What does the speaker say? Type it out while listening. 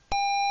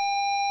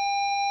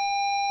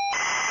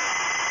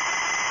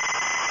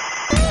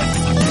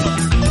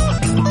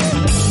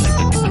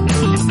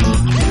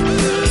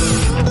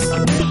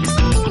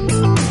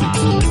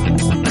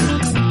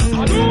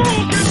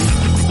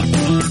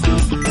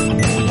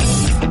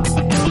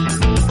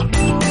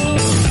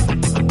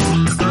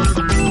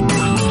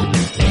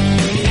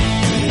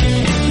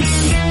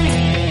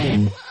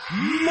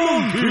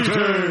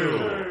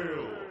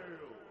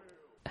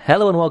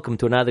Hello and welcome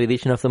to another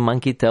edition of the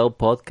Monkey Tail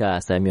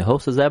Podcast. I'm your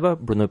host as ever,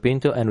 Bruno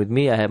Pinto, and with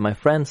me I have my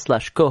friend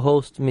 /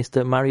 co-host,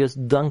 Mr. Marius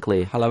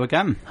Dunkley. Hello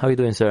again. How are you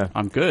doing, sir?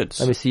 I'm good.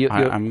 Let me see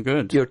I'm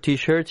good. Your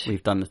t-shirt.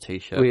 We've done the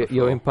t-shirt.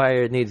 Your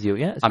Empire needs you.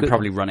 Yeah, I'm good.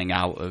 probably running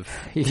out of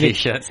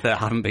t-shirts that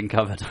haven't been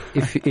covered.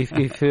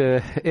 If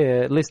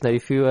listener,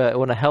 if you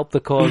want to help the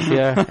cause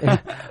here,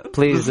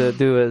 please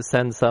do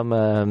send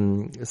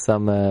some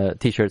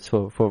t-shirts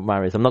for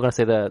Marius. I'm not going to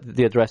say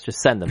the address.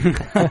 Just send them.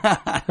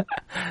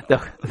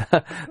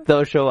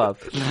 They'll show up.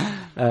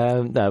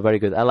 No, very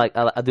good.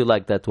 I do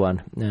like that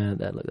one. I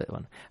like that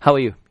one. How are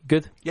you?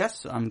 Good?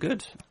 Yes, I'm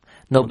good.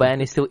 No, Ben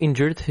is still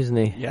injured, isn't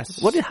he?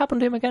 Yes. What did happen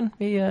to him again?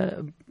 He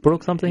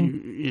broke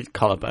something?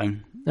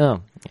 Collarbone.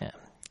 Oh, yeah.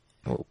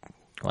 Oh,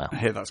 well. I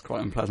hear that's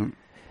quite unpleasant.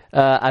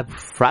 I've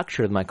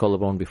fractured my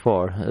collarbone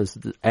before. It's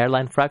the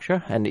airline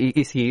fracture, and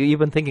is he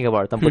even thinking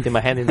about it? I'm putting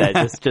my hand in there,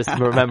 just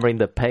remembering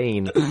the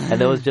pain.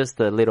 And there was just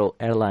a little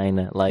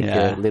airline,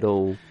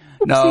 little...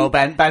 No,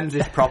 Ben's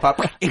is proper.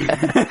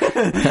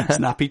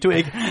 Snappy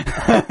twig.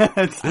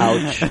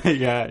 Ouch.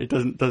 Yeah, it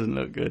doesn't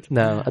look good.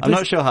 No. I'm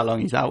not sure how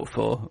long he's out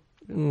for.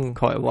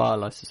 Quite a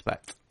while, I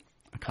suspect.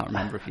 I can't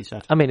remember if he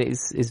said. I mean,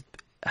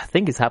 I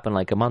think it's happened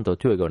like a month or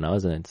two ago now,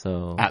 isn't it?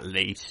 So at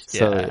least, yeah.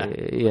 So,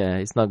 yeah,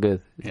 it's not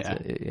good. Yeah.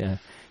 Yeah.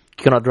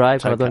 You cannot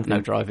drive. So no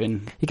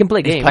driving. You can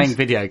play games. He's playing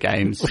video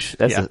games.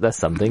 That's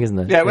something, isn't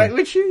it? Yeah,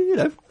 which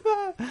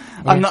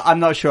I'm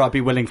not sure I'd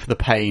be willing for the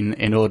pain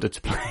in order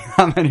to play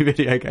that many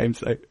video games.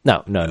 Though.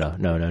 No.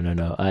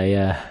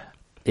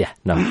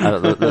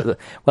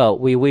 Well,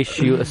 we wish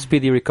you a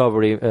speedy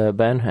recovery,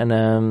 Ben,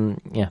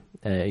 and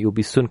you'll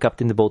be soon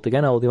captain the boat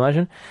again, I would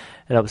imagine.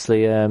 And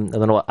obviously, I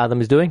don't know what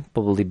Adam is doing.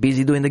 Probably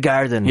busy doing the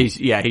garden.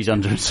 He's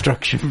under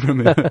instruction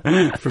from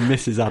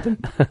Mrs. Adam.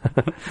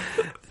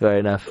 Fair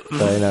enough.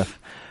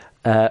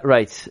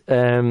 Right.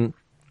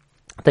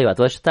 Tell you what,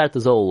 let's start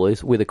as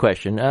always with a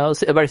question. A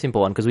very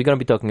simple one, because we're going to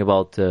be talking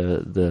about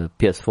the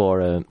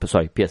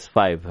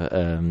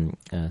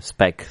PS5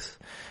 specs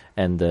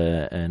and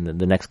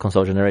the next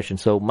console generation.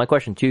 So my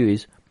question to you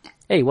is,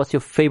 hey, what's your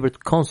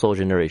favorite console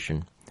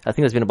generation? I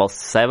think there's been about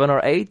 7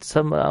 or 8,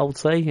 I would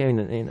say.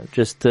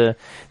 Just don't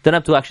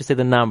have to actually say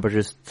the number,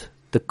 just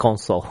the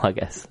console, I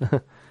guess.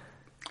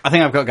 I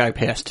think I've got to go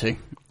PS2.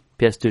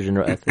 PS2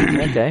 generation.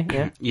 Okay,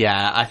 yeah.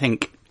 Yeah, I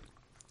think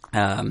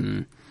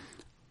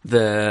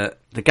the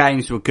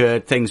games were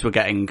good. Things were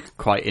getting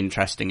quite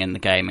interesting in the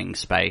gaming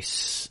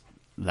space.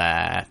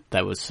 There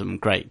was some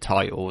great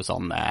titles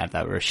on there.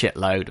 There were a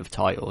shitload of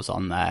titles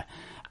on there,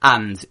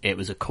 and it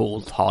was a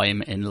cool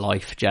time in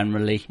life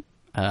generally.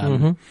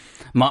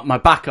 My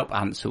backup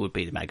answer would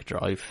be the Mega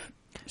Drive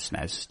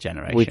SNES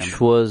generation, which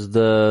was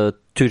the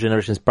 2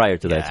 generations prior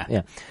to that.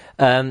 Yeah.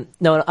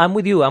 No, I'm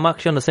with you. I'm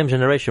actually on the same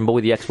generation, but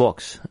with the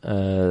Xbox,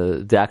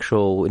 the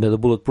actual, the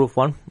bulletproof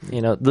one.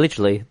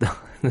 Literally,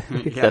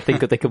 that thing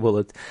could take a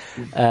bullet.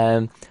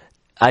 I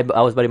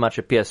was very much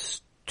a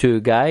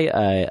PS2 guy.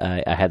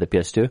 I had a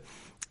PS2.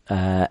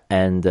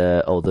 And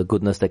all the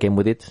goodness that came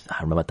with it.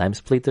 I remember Time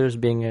Splitters 2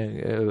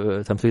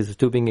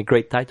 being a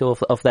great title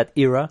of that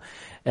era.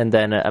 And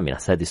then, I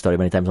said this story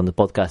many times on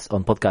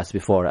podcasts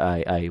before.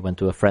 I went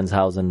to a friend's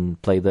house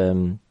and played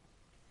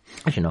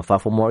actually, no, far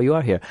from where you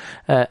are here.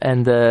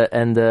 And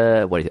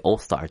where it all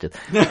started.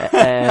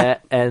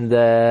 And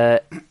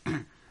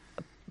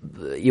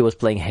he was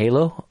playing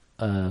Halo.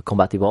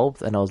 Combat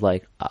Evolved, and I was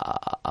like,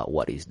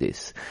 what is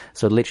this?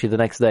 So literally the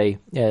next day,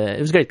 it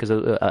was great because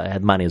I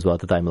had money as well at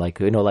the time, like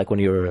when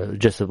you're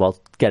just about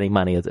getting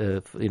money,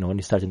 when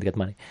you're starting to get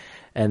money.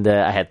 And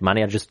I had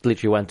money, I just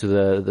literally went to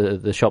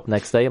the shop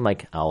next day, I'm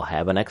like, I'll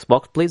have an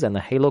Xbox please, and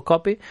a Halo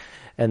copy.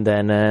 And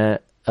then I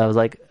was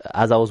like,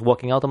 as I was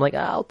walking out, I'm like,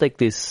 I'll take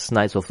this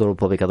Knights of the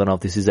Republic, I don't know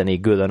if this is any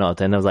good or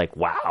not. And I was like,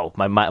 wow,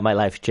 my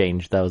life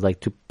changed. I was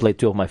like, to play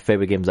 2 of my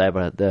favorite games I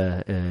ever had,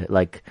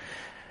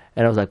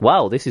 and I was like,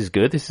 wow, this is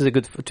good. This is a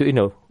good,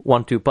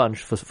 1-2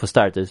 punch for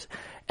starters.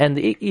 And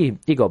he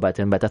got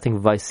better and better. I think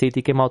Vice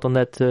City came out on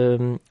that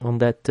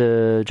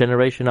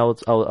generation. I would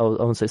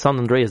say San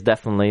Andreas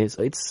definitely.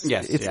 So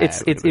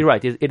you're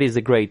right. It is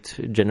a great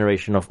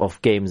generation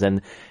of games,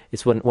 and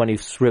it's when you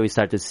really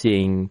started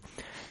seeing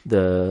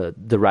the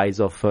rise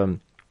of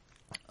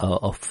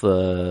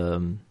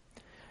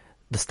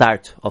the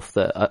start of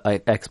the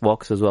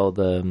Xbox as well,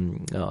 the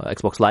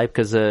Xbox Live,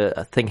 because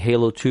I think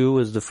Halo 2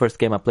 was the first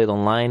game I played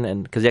online,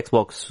 and because the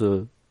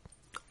Xbox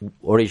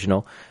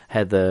original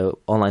had the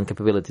online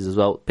capabilities as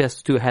well.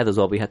 PS2 had as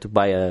well. We had to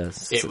buy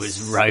It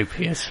was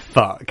ropey as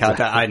fuck.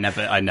 I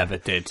never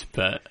did,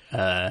 but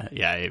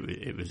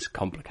it was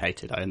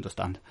complicated. I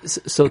understand.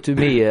 So to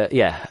me,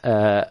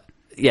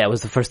 it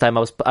was the first time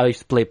I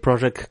used to play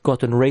Project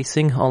Cotton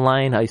Racing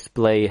online. I used to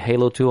play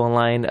Halo 2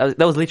 online. That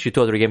was literally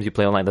 2 or 3 games you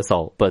play online, that's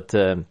all. But,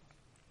 and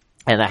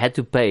I had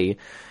to pay,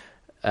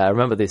 I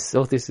remember this.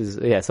 So I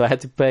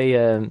had to pay,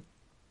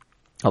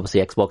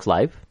 obviously Xbox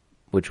Live,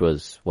 which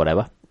was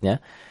whatever, yeah.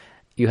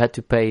 You had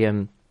to pay,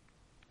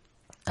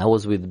 I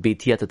was with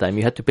BT at the time.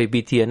 You had to pay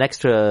BT an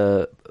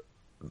extra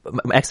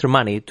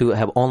money to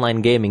have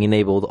online gaming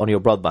enabled on your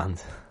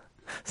broadband.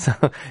 So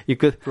you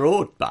could.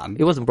 Broadband?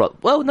 It wasn't broad.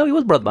 Well, no, it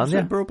was broadband. Was Yeah,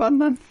 it broadband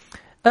then?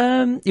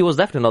 it was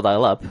definitely not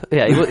dial-up.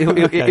 Yeah,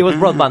 it was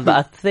broadband. But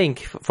I think,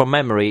 from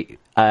memory,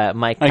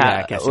 my yeah, I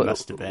cat guess it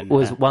must have been,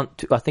 was yeah.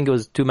 I think it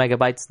was 2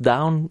 megabytes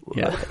down.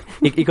 Yeah.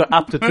 He got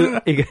up to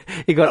 2.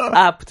 He got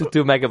up to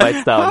 2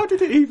 megabytes down. How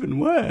did it even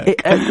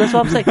work? That's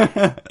what I'm saying.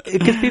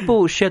 Because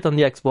people shit on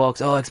the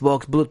Xbox. Oh,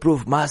 Xbox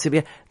bulletproof, massive.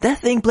 Yeah, that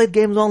thing played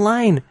games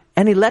online,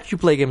 and it lets you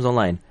play games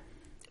online.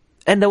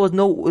 And there was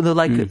no well,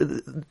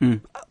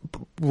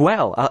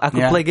 I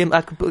could play game.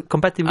 I could play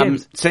competitive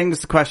games. Seeing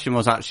as the question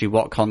was actually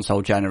what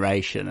console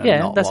generation, and Yeah,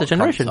 not that's what a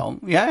generation. console.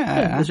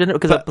 Yeah.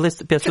 Because I played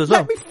PS2 as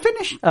well. Let me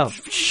finish. Oh.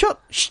 Shut.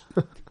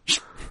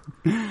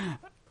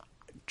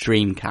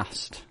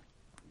 Dreamcast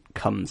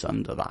comes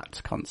under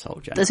that console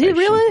generation. Does he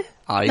really?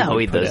 No,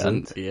 he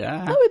doesn't.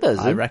 Yeah. No, he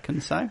doesn't. I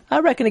reckon so. I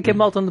reckon it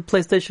came out on the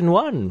PlayStation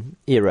 1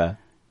 era.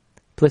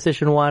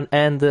 PlayStation 1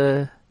 and...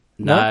 No.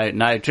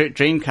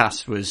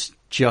 Dreamcast was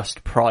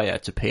just prior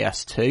to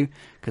PS2,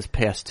 because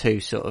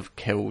PS2 sort of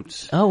killed...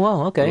 Oh,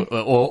 wow, okay.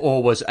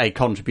 Or was a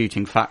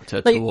contributing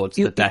factor towards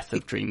the death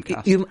of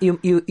Dreamcast.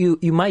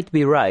 You might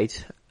be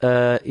right.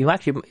 You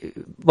actually...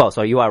 Well,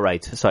 sorry, you are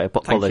right. Sorry,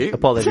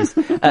 apologies.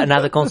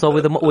 Another console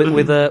with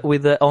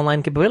the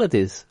online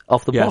capabilities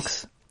off the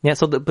box. Yeah,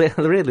 so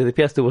really, the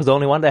PS2 was the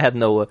only one that had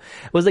no...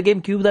 was the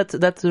GameCube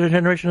that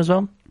generation as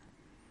well?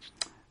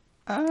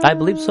 I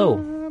believe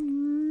so.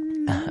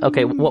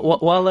 Okay,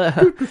 while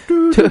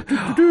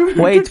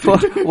wait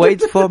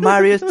for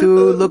Marius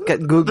to look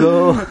at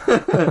Google.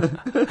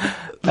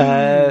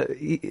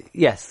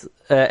 Yes,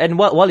 and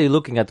while you're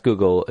looking at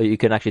Google, you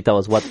can actually tell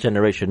us what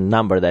generation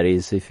number that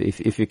is,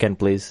 if you can,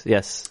 please.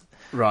 Yes.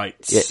 Right.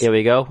 Yeah, here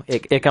we go.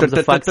 Here comes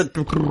the facts.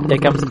 Here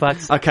comes the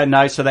facts. Okay,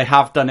 no, so they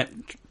have done it.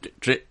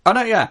 Oh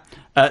no, yeah,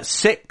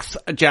 sixth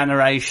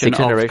generation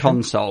of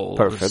consoles.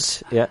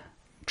 Perfect. Yeah.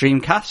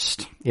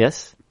 Dreamcast.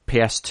 Yes.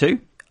 PS2.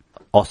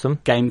 Awesome.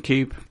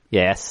 GameCube.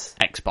 Yes.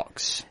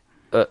 Xbox.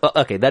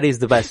 Okay, that is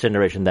the best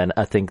generation then,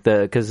 I think,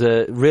 because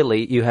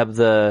really you have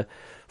the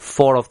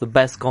 4 of the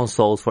best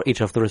consoles for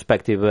each of the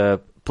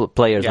respective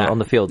players on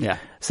the field. Yeah.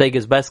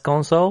 Sega's best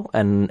console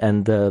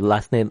and the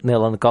last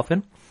nail on the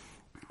coffin.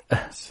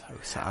 So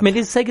sad. I mean,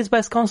 is Sega's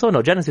best console?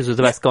 No, Genesis was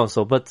the best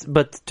console, but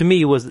to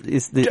me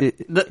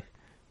the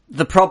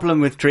problem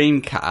with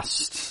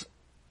Dreamcast,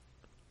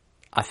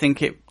 I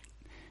think it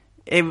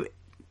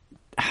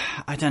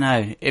I don't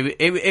know.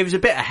 It was a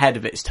bit ahead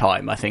of its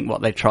time. I think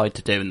what they tried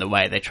to do and the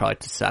way they tried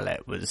to sell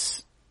it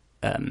was,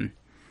 the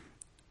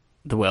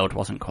world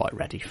wasn't quite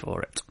ready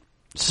for it.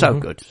 So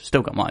good.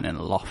 Still got mine in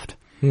the loft.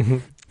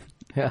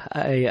 Yeah,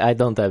 I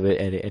don't have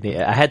any.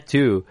 I had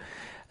 2.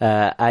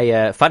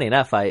 Funny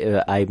enough,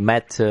 I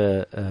met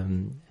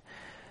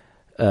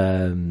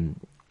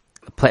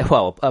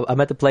I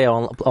met a player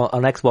on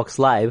Xbox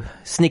Live.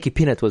 Sneaky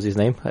Peanut was his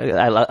name.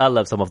 I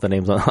love some of the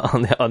names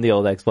on the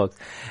old Xbox,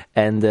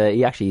 and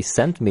he actually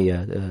sent me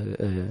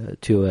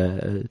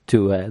two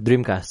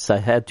Dreamcasts. I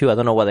had 2. I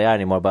don't know what they are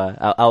anymore, but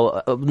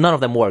none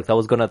of them worked. I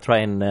was gonna try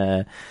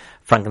and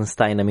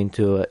Frankenstein them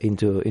into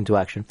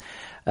action.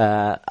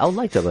 I would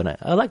like to have one.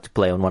 I'd like to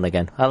play on one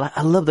again.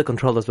 I love the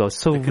controller as well. It's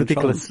so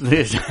ridiculous.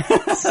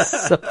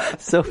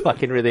 so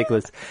fucking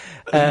ridiculous.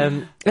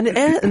 And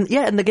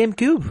the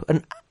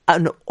GameCube.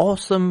 An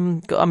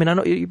awesome. I mean, I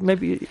know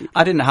maybe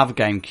I didn't have a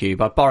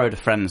GameCube. I borrowed a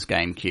friend's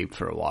GameCube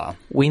for a while.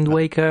 Wind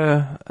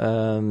Waker,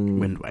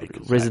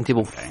 Resident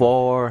Evil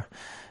 4,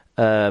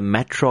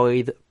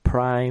 Metroid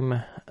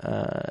Prime.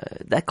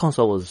 That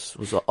console was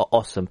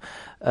awesome.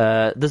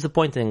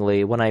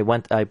 Disappointingly, when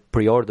I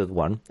pre-ordered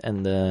one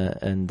and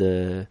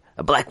a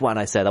black one.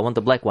 I said I want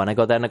the black one. I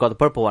got that and I got the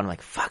purple one. I'm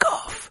like, fuck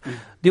off.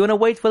 Do you want to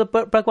wait for the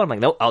black one? I'm like,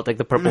 no, I'll take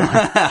the purple one.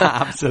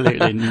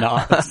 Absolutely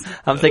not.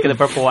 I'm taking the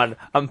purple one.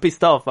 I'm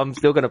pissed off. I'm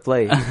still gonna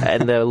play.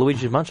 And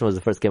Luigi's Mansion was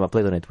the first game I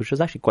played on it, which was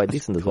actually quite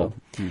decent as well.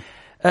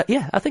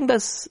 I think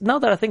that's, now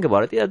that I think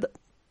about it,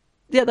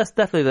 that's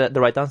definitely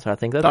the right answer. I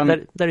think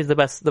that is the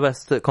best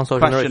console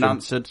Question generation.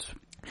 answered.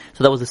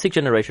 So that was the 6th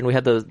generation. We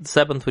had the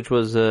 7th, which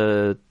was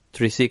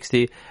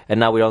 360, and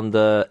now we're on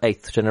the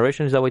 8th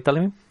generation. Is that what you're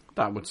telling me?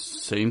 That would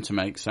seem to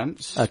make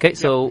sense. Okay,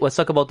 so let's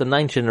talk about the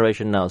 9th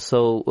generation now.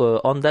 So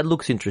on That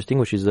Looks Interesting,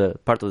 which is a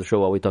part of the show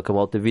where we talk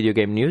about the video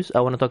game news, I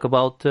want to talk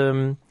about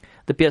the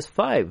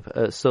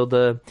PS5. So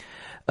the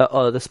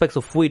specs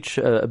of which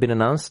have been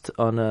announced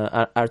on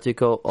an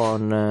article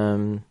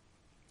on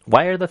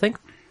Wired, I think.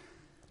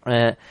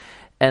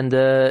 And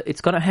it's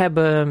going to have...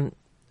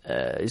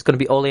 it's going to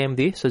be all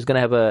AMD, so it's going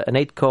to have an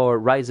 8-core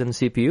Ryzen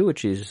CPU,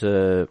 which is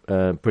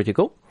pretty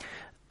cool.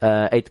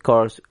 8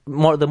 cores,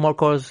 the more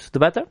cores, the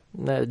better.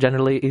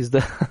 Generally, is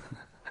the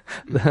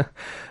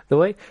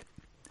way.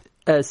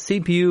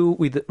 CPU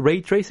with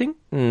ray tracing.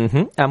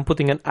 I'm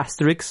putting an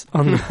asterisk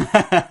on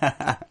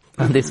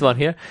on this one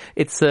here.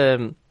 It's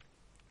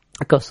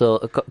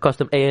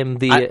custom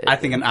AMD. I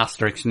think an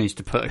asterisk needs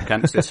to put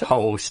against this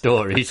whole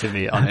story, to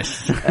be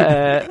honest.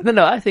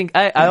 No,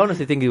 I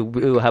honestly think it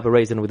will have a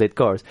Ryzen with 8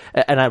 cores,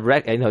 and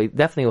it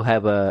definitely will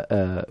have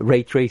a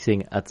ray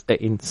tracing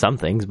in some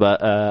things,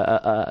 but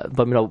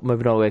maybe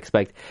not we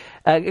expect.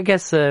 I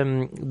guess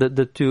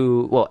the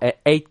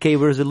 8K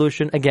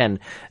resolution again,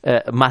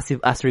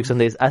 massive asterisk on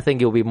this. I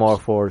think it will be more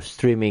for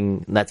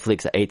streaming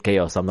Netflix at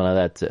 8K or something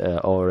like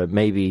that, or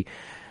maybe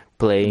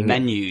playing.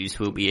 Menus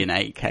will be in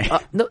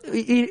 8K. No,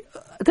 I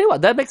tell you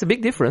what, that makes a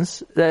big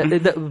difference.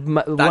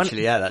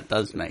 Actually, that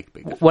does make a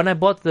big difference. When I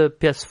bought the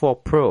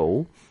PS4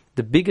 Pro,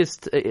 the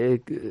biggest,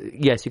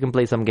 yes, you can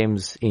play some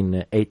games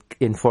in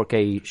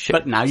 4K.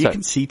 But now you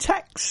can see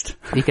text.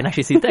 You can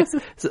actually see text.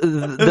 So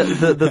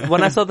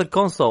when I saw the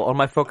console on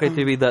my 4K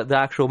TV, the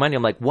actual menu,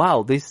 I'm like,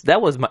 wow,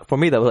 for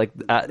me, that was like,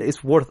 it's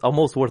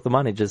almost worth the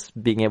money just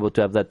being able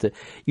to have that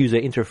user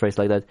interface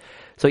like that.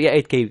 So yeah,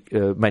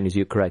 8K menus,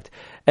 you're correct.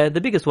 The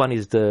biggest one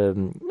is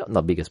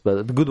not biggest,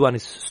 but the good one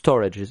is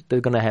storage.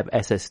 They're gonna have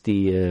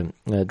SSD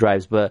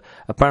drives, but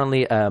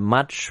apparently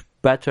much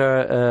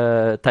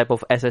better type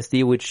of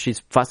SSD, which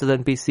is faster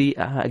than PC.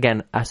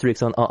 Again,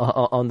 asterisk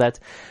on that.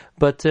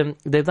 But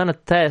they've done a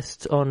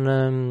test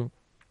on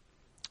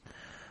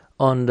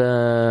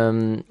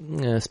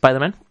the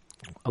Spider-Man.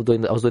 I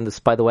was doing the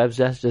spider webs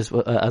just as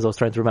I was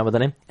trying to remember the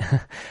name.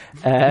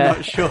 I'm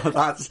not sure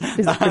that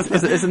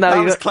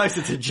was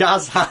closer to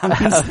jazz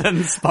hands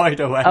than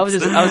spider webs. I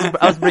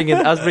was bringing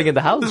the house. I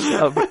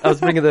was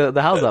bringing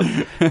the house up.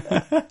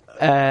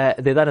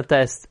 They done a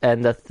test,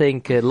 and I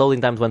think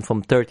loading times went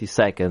from 30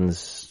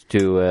 seconds to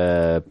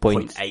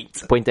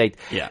 0.8.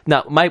 Yeah.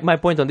 Now, my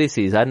point on this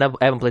is I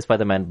haven't played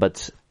Spider-Man,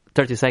 but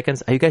 30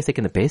 seconds. Are you guys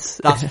taking the piss?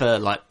 That's for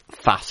like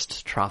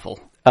fast travel.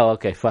 Oh,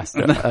 okay, fast.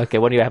 Okay,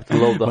 when you have to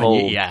load the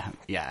whole. Yeah.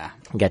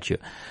 Get you.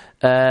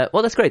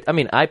 Well, that's great. I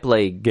mean, I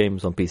play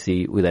games on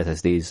PC with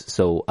SSDs,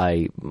 so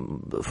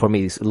for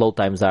me, load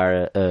times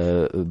are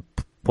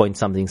point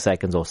something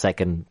seconds or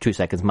 2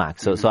 seconds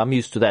max. So I'm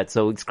used to that.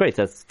 So it's great.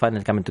 That's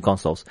finally coming to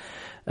consoles.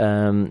 So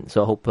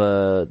I hope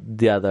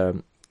the other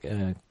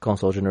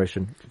console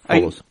generation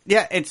follows.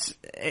 It's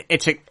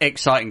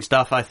exciting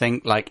stuff. I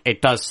think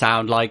it does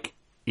sound like,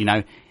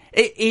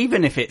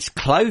 even if it's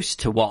close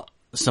to what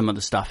some of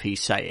the stuff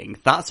he's saying,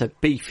 that's a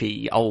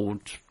beefy, old,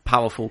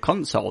 powerful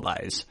console,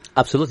 that is.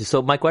 Absolutely.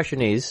 So my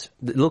question is,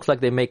 it looks like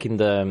they're making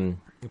the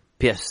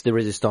PS de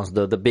Resistance,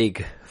 the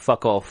big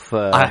fuck off.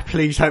 I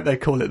please hope they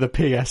call it the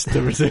PS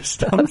de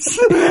Resistance.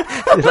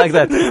 It's like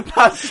that.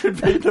 That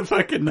should be the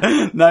fucking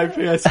no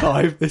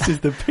PS5. This is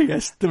the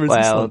PS de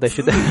Resistance. Well, they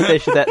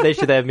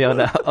should have me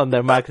on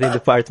their marketing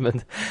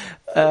department.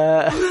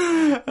 I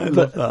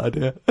love that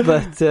idea.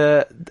 But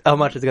how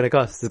much is it going to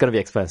cost? It's going to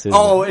be expensive.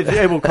 Oh,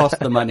 it will cost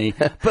the money.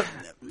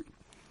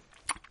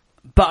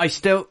 But I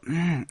still,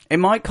 it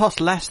might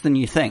cost less than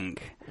you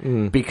think,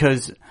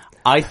 because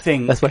I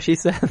think that's what she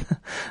said.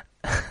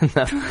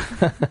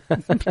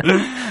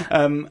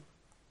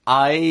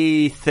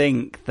 I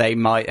think they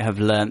might have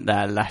learnt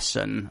their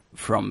lesson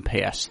from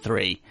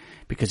PS3,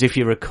 because if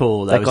you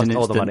recall, there was an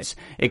instance,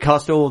 it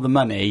cost all the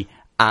money,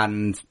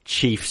 and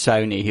Chief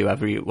Sony,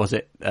 whoever was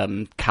it,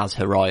 Kaz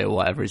Hirai or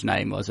whatever his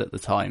name was at the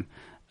time,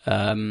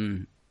 at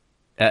an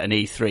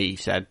E3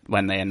 said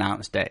when they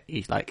announced it,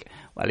 he's like,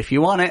 well, if you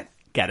want it,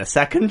 get a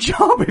second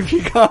job if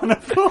you can't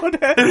afford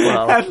it.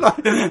 Well,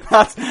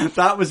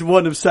 that was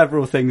one of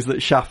several things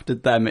that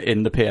shafted them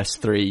in the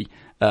PS3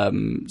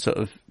 sort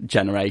of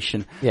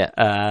generation.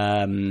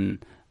 Yeah.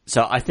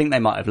 So I think they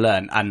might have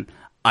learned, and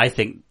I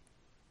think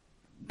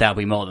they'll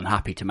be more than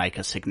happy to make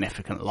a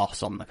significant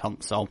loss on the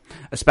console,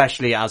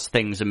 especially as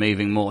things are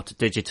moving more to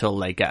digital.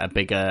 They get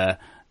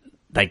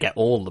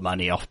all the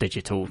money off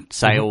digital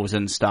sales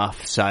and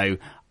stuff. So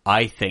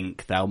I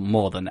think they'll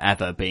more than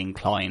ever be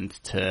inclined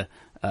to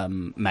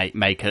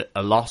make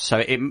a loss. So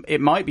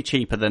it might be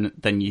cheaper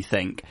than you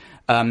think.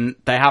 They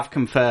have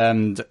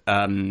confirmed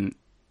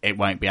it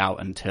won't be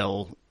out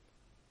until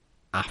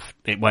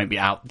it won't be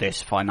out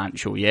this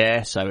financial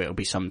year, so it'll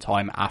be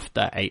sometime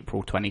after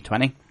April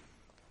 2020.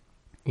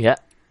 Yeah.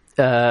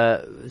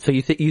 So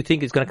you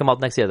think it's going to come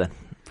out next year then?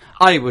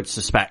 I would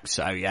suspect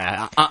so.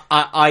 Yeah.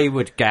 I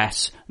would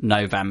guess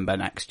November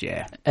next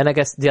year. And I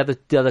guess the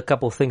other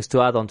couple of things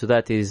to add on to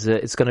that is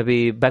it's going to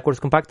be backwards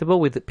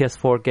compatible with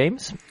PS4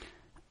 games.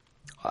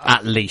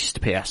 At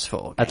least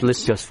PS4 games. At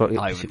least PS4.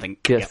 I would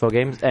think PS4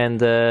 games, and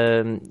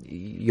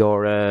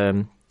your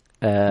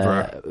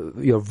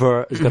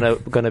Ver is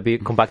gonna be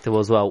compatible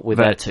as well with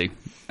Ver that 2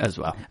 as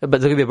well. But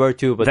there's gonna be Ver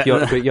 2, but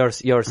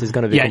yours is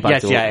gonna be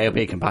compatible. Yes, it'll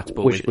be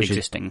compatible with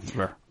existing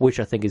Ver.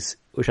 Which I think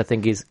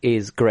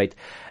is great.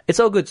 It's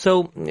all good.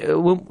 So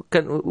we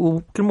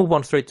can move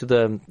on straight to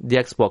the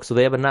Xbox. So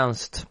they have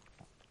announced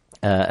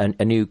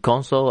a new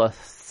console. I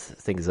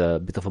think it's a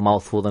bit of a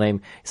mouthful, the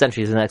name.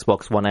 Essentially, it's an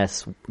Xbox One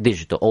S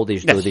all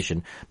digital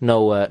edition.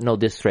 No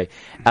disc tray.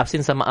 I've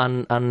seen some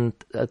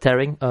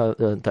tearing,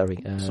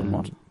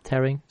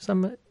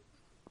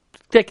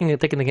 taking the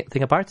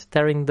thing apart,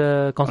 tearing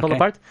the console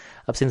apart.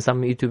 I've seen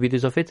some YouTube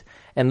videos of it,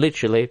 and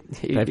literally,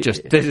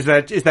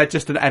 is there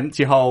just an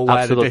empty hole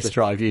where the disk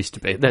drive used to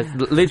be? There's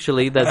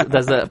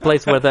a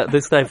place where the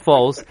disk drive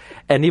falls,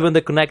 and even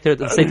the connector,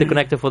 the safety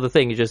connector for the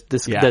thing, they've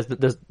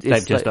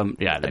just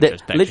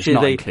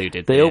not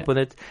included. They open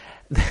it.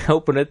 They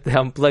open it, they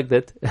unplugged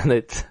it, and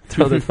they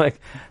throw it like,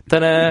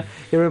 ta-da!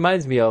 It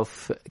reminds me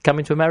of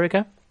Coming to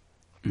America.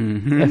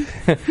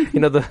 Mm-hmm. You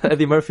know, the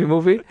Eddie Murphy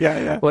movie?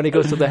 Yeah. When he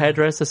goes to the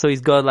hairdresser, so he's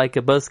got like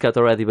a buzz cut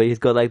already, but he's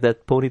got like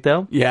that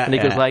ponytail. Yeah. And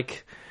he goes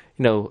like,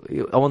 you know,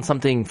 I want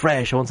something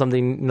fresh, I want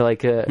something, you know,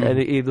 like, and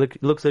he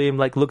looks at him,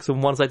 like, looks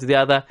from one side to the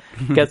other,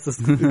 cuts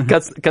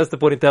the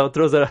ponytail,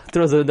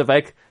 throws it in the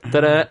back,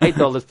 ta-da,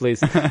 $8, please.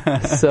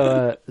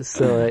 So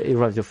it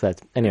reminds me of that.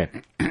 Anyway,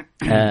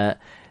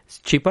 it's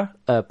cheaper,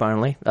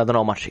 apparently. I don't know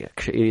how much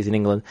it is in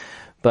England,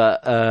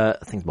 but I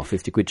think it's about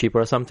 50 quid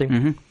cheaper or something.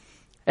 Mm-hmm.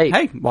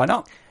 Hey, why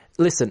not?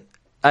 Listen,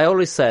 I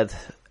always said,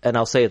 and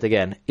I'll say it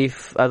again,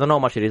 if I don't know how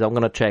much it is, I'm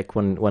going to check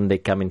when they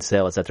come in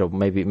sale, etc.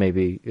 Maybe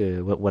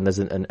when there's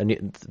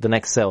the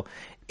next sale.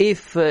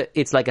 If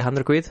it's like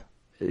 100 quid,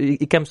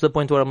 it comes to the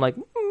point where I'm like,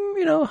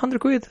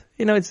 100 quid,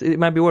 it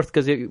might be worth,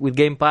 because with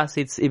Game Pass,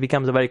 it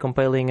becomes a very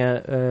compelling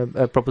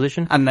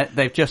proposition. And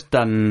they've just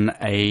done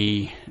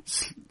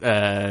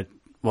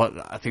what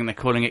I think they're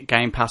calling it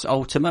Game Pass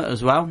Ultimate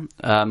as well,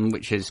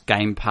 which is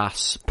Game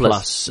Pass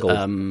plus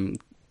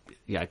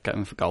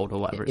going for gold or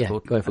whatever it's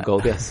called. Going for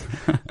gold, yes.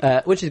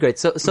 Which is great.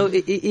 So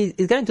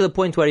it's getting to the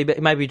point where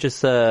it might be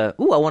just, I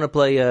want to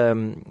play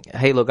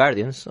Halo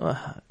Guardians.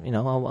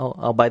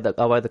 I'll buy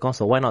the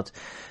console. Why not?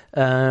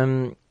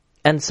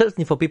 And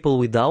certainly for people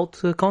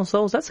without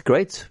consoles, that's a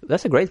great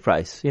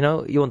price. You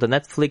want a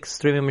Netflix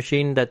streaming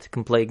machine that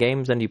can play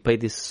games, and you pay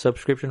this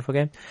subscription for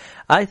games.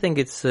 I think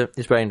it's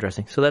very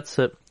interesting. So that's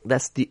the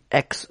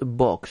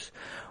Xbox.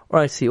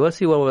 All right, let's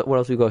see where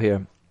else we go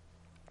here.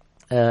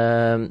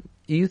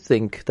 You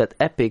think that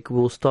Epic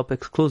will stop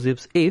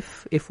exclusives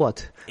if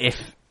what?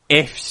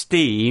 If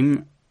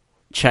Steam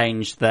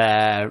changed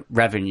their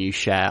revenue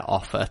share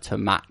offer to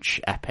match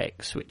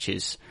Epic's, which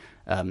is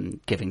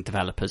giving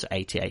developers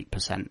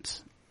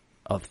 88%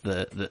 of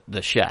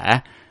the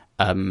share,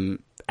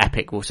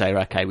 Epic will say,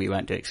 okay, we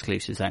won't do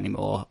exclusives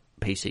anymore.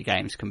 PC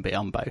games can be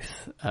on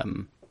both.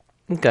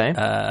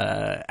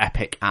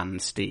 Epic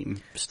and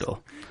Steam store.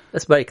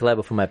 That's very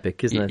clever from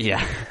Epic, isn't it?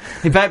 Yeah.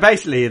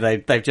 Basically,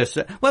 they've just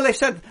they've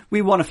said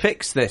we want to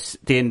fix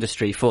the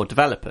industry for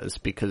developers,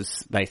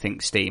 because they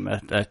think Steam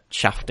are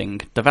shafting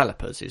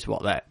developers, is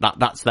what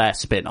that's their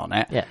spin on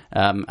it. Yeah.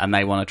 And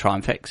they want to try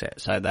and fix it,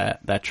 so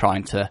they're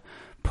trying to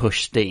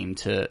push Steam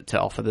to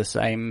offer the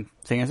same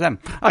thing as them.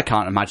 I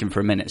can't imagine for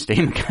a minute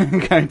Steam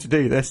going to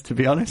do this, to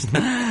be honest.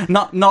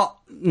 Not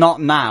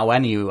now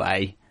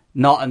anyway.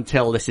 Not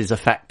until this is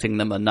affecting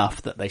them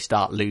enough that they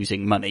start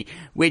losing money,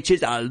 which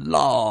is a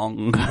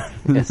long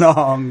way.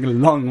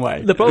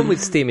 The problem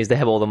with Steam is they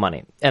have all the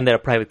money, and they're a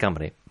private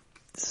company.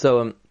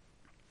 So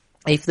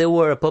if they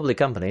were a public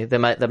company, there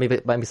might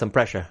be some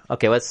pressure.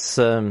 Okay, let's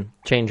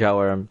change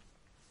it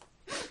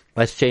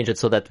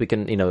so that we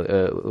can, we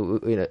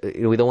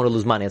don't want to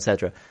lose money,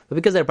 etc. But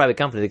because they're a private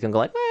company, they can go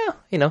like,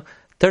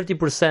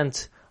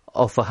 30%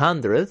 of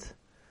 100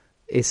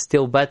 is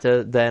still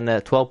better than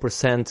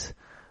 12%.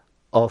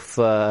 Of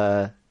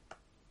 40,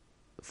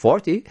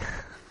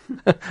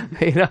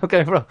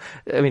 okay, bro.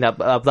 I mean,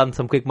 I've done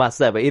some quick maths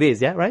there, but it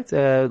is, yeah, right.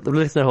 The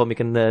listener at home, you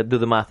can do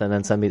the math and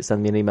then send me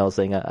an email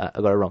saying I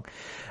got it wrong.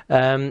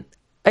 Hey,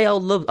 I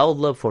would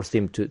love for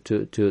Steam to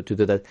do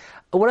that.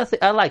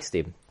 I like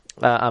Steam.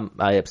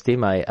 I have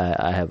Steam. I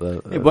have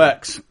it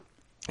works.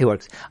 It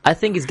works. I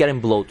think it's getting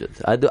bloated.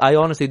 I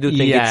honestly do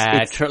think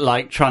it's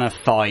like trying to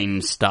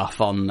find stuff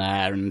on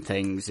there and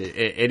things.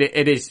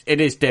 It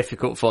is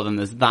difficult for them.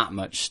 There's that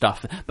much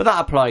stuff, but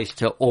that applies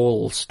to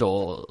all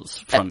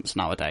stores fronts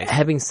nowadays.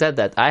 Having said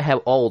that, I have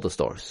all the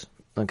stores.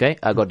 Okay,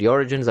 I got the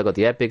Origins, I got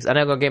the Epics, and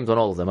I got games on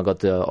all of them. I got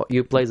the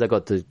Uplays, I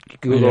got the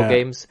Google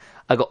games,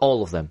 I got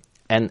all of them.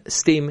 And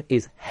Steam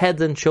is head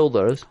and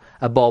shoulders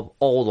above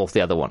all of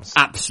the other ones.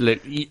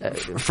 Absolutely.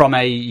 From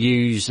a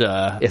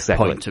user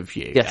point of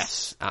view.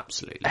 Yes,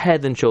 absolutely.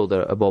 Head and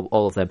shoulder above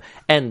all of them.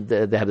 And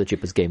they have the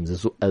cheapest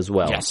games as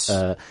well. Yes.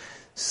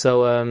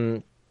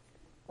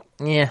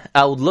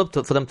 I would love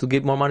for them to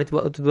give more money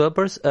to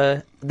developers.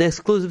 The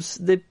exclusives,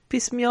 they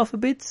piss me off a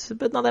bit,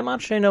 but not that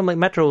much. Like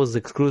Metro was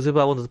exclusive.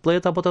 I wanted to play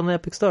it. I bought it on the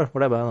Epic Store.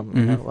 Whatever.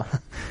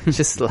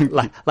 Just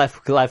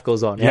life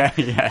goes on. Yeah,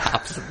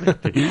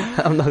 absolutely.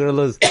 I'm not going to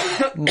lose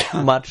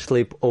much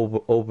sleep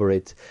over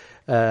it.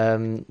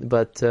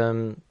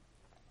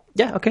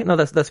 Yeah, okay, no,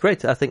 that's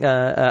great. I think,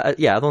 I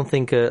don't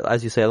think,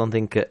 as you say, I don't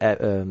think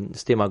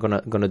Steam are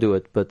gonna do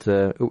it, but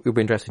it'll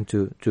be interesting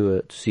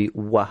to see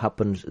what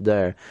happens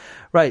there.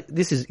 Right,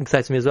 this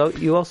excites me as well.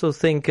 You also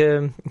think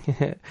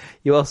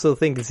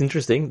it's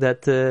interesting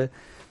that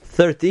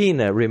 13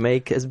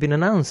 remake has been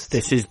announced.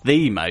 This is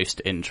the most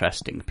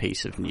interesting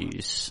piece of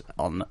news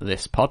on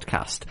this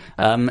podcast.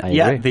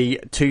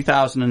 The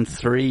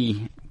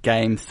 2003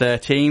 game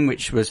 13,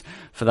 which was,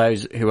 for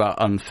those who are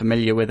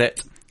unfamiliar with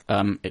it,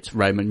 it's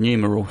Roman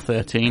numeral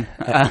 13.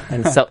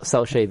 And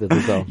cel-shaded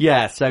as well.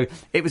 Yeah, so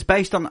it was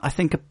based on, I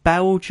think, a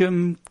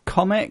Belgium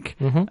comic,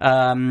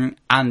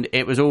 and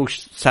it was all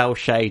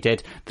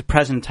cel-shaded. The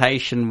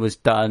presentation was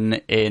done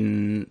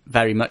in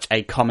very much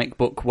a comic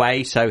book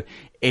way, so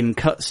in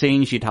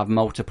cutscenes you'd have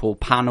multiple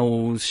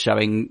panels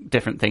showing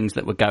different things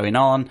that were going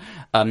on.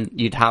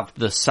 You'd have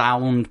the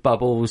sound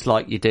bubbles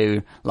like you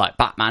do, like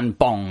Batman,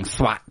 bong,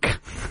 thwack,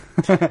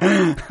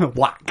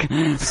 whack,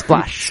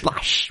 Splash.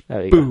 splash,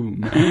 There you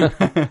boom,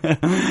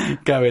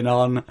 going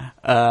on.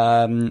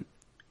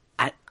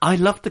 I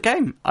loved the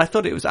game. I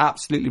thought it was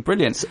absolutely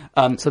brilliant.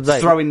 So Dave,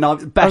 throwing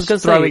knives, best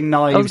throwing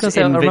knives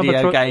in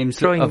video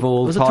games of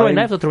all was time. Was it throwing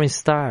knives or throwing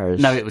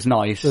stars? No, it was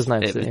knives. It was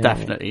knives, It was yeah,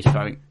 definitely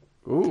throwing.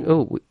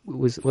 Oh,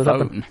 was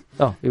Phone. that?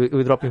 Oh,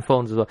 we're dropping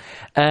phones as well.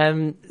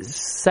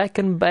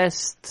 Second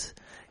best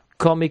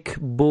comic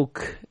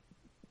book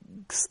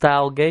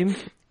style game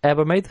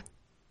ever made.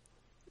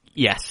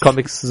 Yes,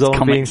 Comics Zone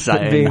Comic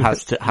Zone being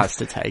has to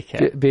take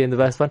it. being the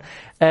best one.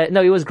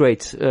 No, it was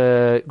great.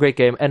 Great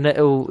game, and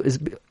it's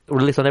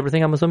released on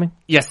everything, I'm assuming.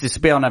 Yes, this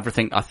will be on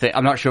everything. I think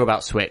I'm not sure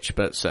about Switch,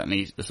 but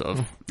certainly the sort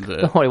of the.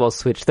 Don't worry about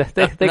Switch. They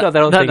got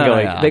their own thing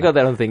going. They got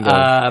their own thing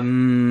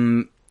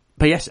going.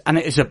 But yes, and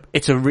it's a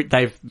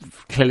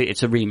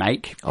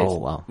remake. Oh,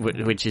 wow.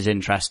 Which is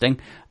interesting.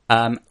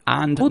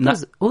 And Who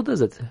does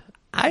it?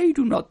 I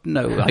do not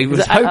know. I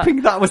was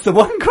hoping that was the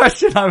one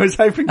question I was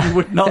hoping you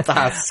would not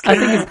ask.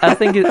 I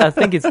think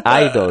it's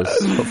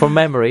Eidos. From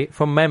memory,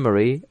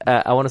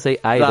 I want to say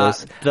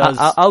Eidos.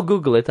 I'll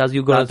Google it as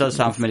you go. That does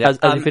sound familiar. As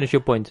you finish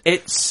your point.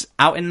 It's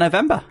out in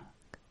November.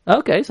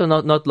 Okay, so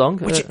not long.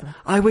 Which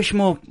I wish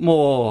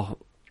more.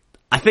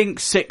 I think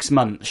 6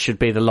 months should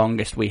be the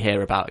longest we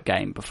hear about a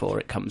game before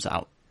it comes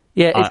out.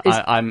 Yeah,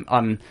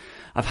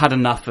 I've had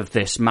enough of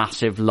this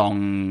massive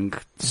long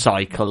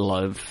cycle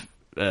of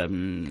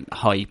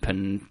hype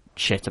and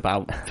shit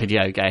about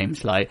video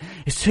games. Like,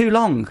 it's too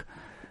long.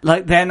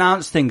 Like, they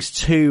announce things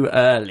too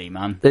early,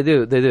 man. They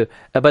do.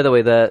 By the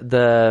way,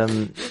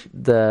 the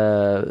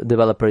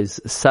developer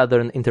is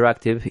Southern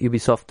Interactive,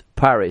 Ubisoft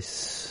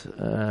Paris.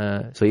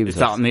 So Ubisoft. Is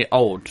that on the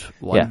old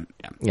one?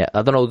 Yeah.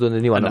 I don't know the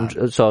new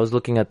one. So I was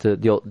looking at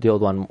the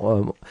old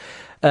one.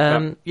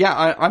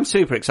 I'm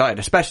super excited,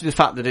 especially the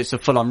fact that it's a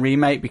full-on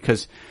remake,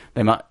 because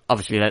they might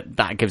obviously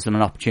that gives them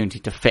an opportunity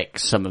to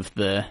fix some of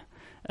the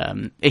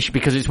issue,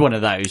 because it's one of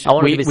those. I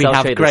want it to be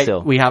cel-shaded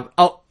still.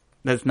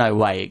 There's no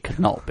way it could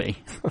not be.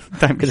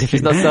 Because if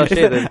it's not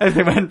cel-shaded, if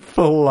they went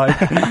full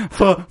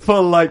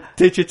like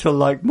digital,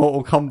 like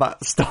Mortal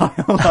Kombat style,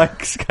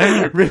 like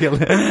real,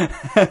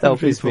 that'll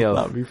piss me off.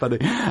 That'd be funny.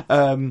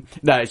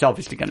 No, it's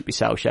obviously going to be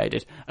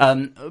cel-shaded.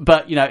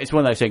 But it's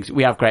one of those things.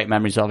 We have great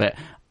memories of it.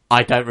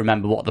 I don't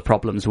remember what the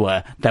problems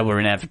were. There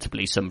were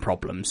inevitably some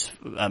problems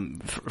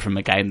from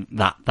a game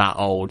that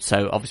old.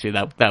 So obviously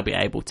they'll be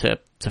able to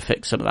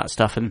fix some of that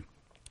stuff and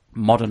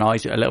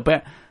modernise it a little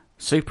bit.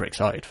 Super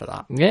excited for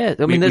that. Yeah,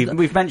 I mean,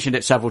 we've mentioned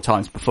it several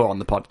times before on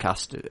the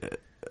podcast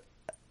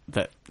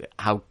that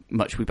how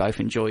much we both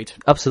enjoyed.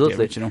 Absolutely.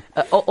 The original.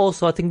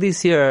 Also, I think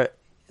this year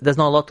there's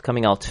not a lot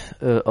coming out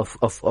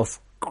of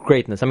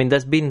greatness. I mean,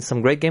 there's been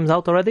some great games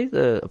out already.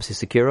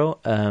 Obviously, Sekiro.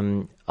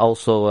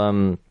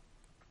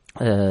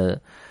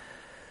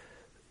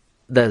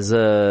 There's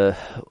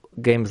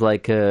games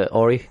like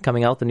Ori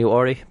coming out, the new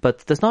Ori, but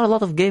there's not a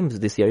lot of games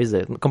this year, is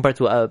there? Compared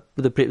to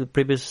the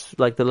previous,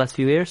 like the last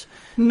few years?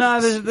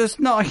 No, there's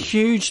not a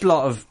huge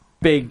lot of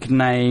big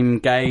name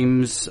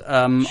games.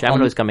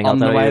 Shenmue is coming out.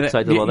 Are you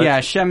excited about that? Yeah,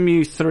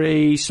 Shenmue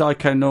 3,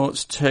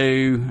 Psychonauts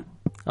 2.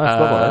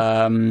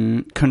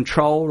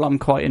 Control, I'm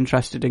quite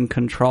interested in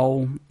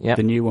Control,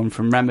 the new one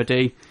from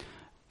Remedy.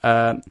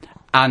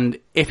 And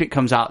if it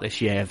comes out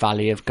this year,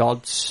 Valley of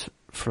Gods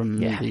from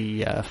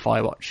the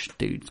Firewatch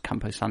dudes,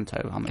 Campo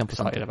Santo. I'm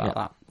excited about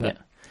that. But,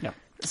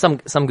 some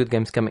good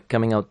games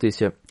coming out this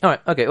year. All right,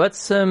 okay.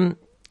 Let's move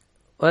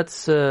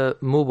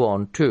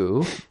on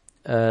to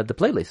the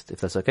playlist, if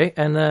that's okay.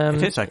 And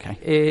if it's okay,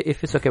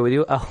 if it's okay with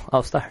you,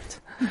 I'll start.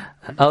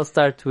 I'll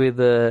start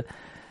with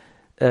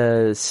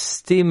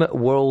Steam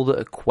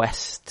World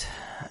Quest.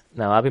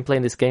 Now, I've been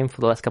playing this game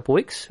for the last couple of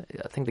weeks.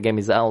 I think the game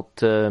is out.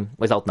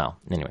 It's out now.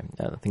 Anyway,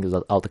 I think it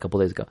was out a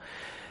couple of days ago,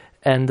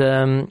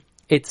 and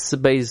it's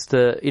based,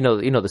 the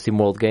Steam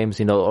World games.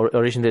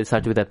 Originally they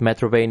started with that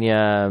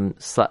Metrovania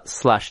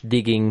slash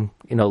digging,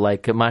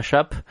 like a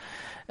mashup,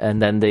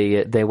 and then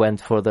they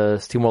went for the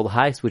Steam World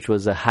Heist, which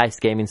was a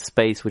heist game in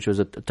space, which was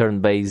a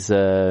turn-based,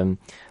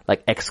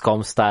 like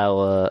XCOM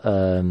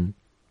style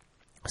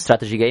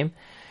strategy game.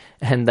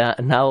 And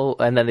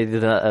then they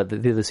did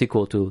a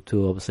sequel to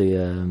obviously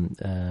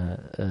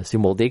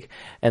SteamWorld Dig,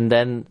 and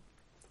then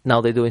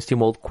now they're doing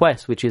SteamWorld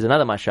Quest, which is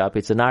another mashup.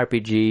 It's an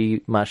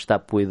RPG mashed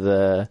up with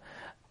a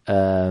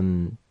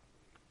card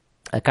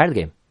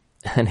game,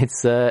 and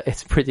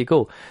it's pretty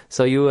cool.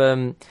 So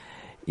you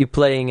you're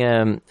playing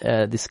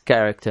this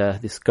character,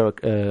 this girl.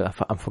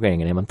 I'm forgetting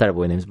her name. I'm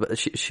terrible with names, but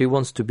she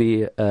wants to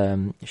be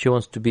a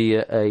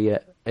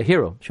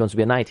hero. She wants to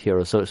be a knight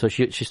hero. So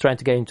she's trying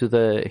to get into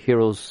the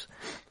heroes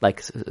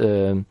like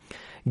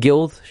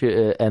guild,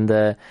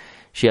 and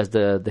she has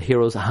the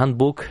hero's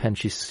handbook, and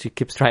she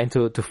keeps trying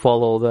to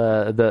follow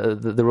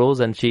the rules,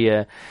 and she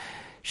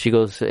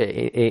goes,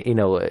 it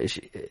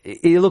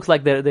looks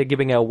like they're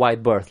giving her a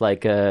wide berth,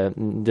 like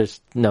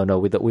just no,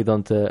 we don't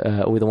want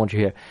you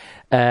here.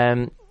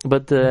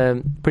 But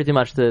pretty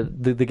much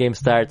the game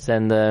starts,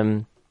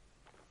 and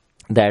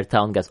their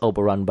town gets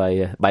overrun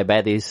by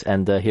baddies,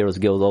 and the Heroes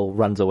Guild all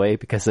runs away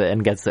because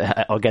and gets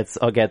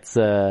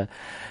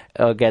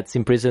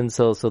imprisoned.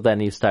 So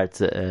then you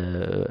start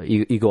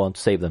you go on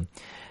to save them,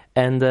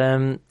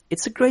 and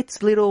it's a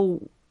great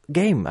little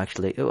game,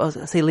 actually. I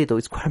say little,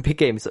 it's quite a big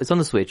game. It's on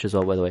the Switch as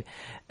well, by the way.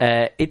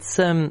 It's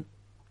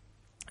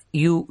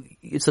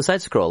a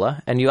side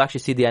scroller, and you actually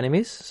see the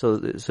enemies,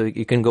 so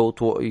you can go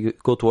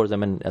towards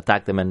them and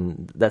attack them,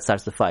 and that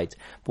starts the fight.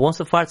 But once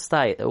the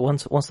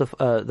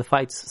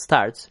fight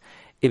starts,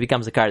 it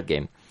becomes a card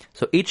game.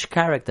 So each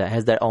character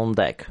has their own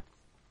deck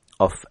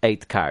of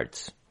 8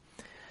 cards.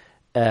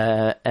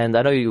 And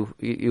I know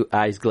you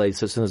eyes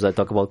glaze as soon as I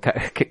talk about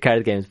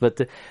card games,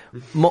 but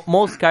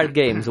most card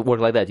games work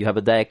like that. You have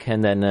a deck,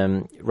 and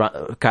then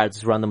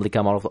cards randomly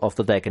come out of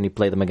the deck, and you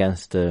play them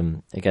against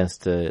the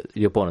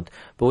opponent.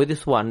 But with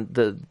this one,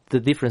 the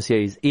difference here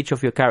is each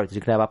of your characters,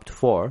 you can have up to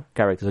 4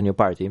 characters on your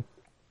party,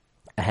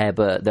 have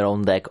their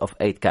own deck of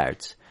 8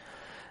 cards.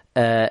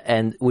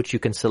 And which you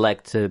can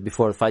select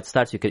before the fight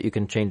starts. You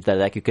can change that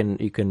deck. You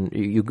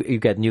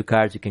get new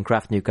cards. You can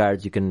craft new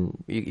cards. You can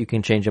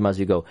change them as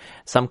you go.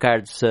 Some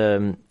cards,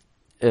 when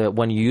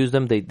you use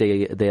them,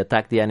 they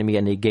attack the enemy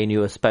and they gain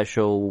you a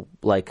special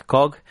like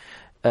cog.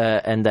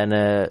 And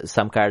then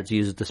some cards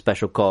use the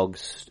special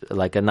cogs,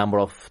 like a number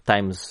of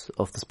times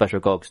of the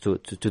special cogs to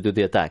do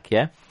the attack.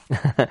 Yeah.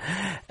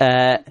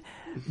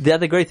 The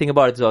other great thing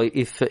about it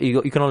is, if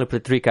you can only play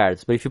 3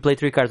 cards, but if you play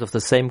 3 cards of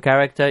the same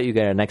character, you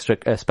get an extra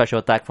special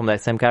attack from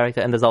that same character.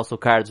 And there's also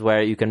cards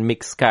where you can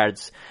mix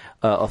cards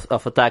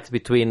of attacks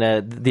between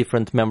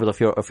different members of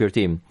your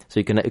team, so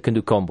you can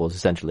do combos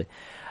essentially.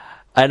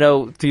 I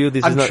know to you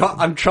this is not.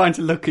 I'm trying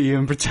to look at you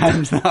and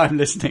pretend that I'm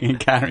listening and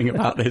caring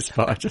about this,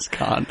 but I just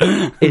can't.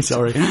 It's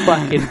sorry.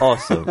 Fucking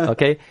awesome.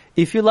 Okay,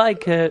 if you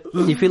like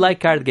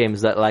card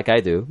games that like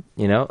I do,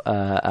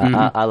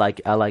 I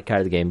like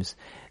card games.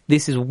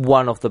 This is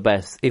one of the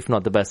best, if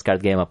not the best,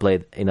 card game I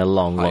played in a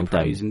long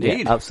time.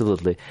 Indeed. Yeah,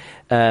 absolutely.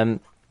 And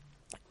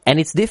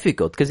it's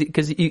difficult because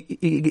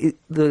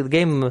the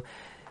game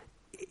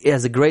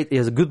has a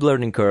good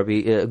learning curve,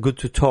 a good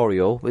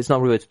tutorial. It's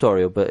not really a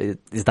tutorial, but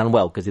it's done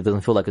well because it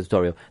doesn't feel like a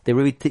tutorial. They're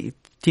really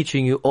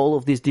teaching you all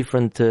of these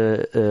different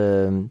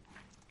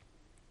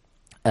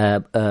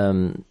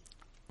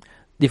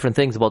different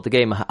things about the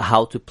game,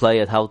 how to play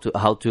it, how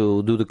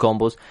to do the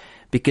combos.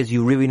 Because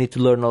you really need to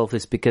learn all of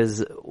this,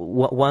 because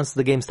once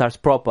the game starts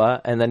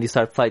proper, and then you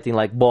start fighting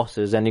like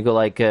bosses, and you go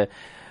like you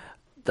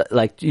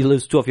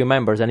lose 2 of your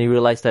members, and you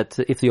realize that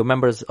if your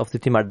members of the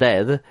team are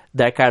dead,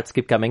 their cards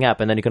keep coming up,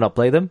 and then you cannot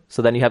play them.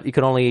 So then you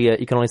can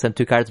only send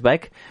 2 cards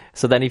back.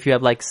 So then if you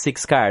have like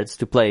 6 cards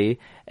to play,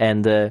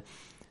 and 5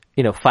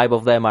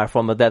 of them are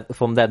from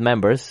dead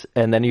members,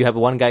 and then you have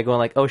one guy going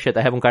like, oh shit,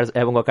 I haven't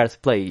got cards to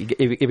play.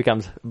 It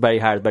becomes very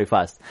hard, very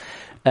fast.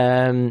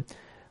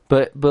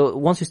 But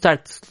once you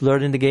start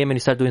learning the game and you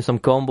start doing some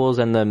combos,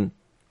 and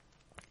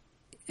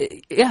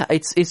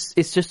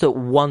it's just a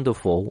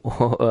wonderful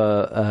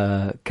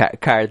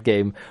card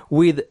game.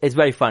 It's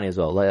very funny as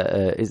well.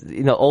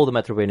 All the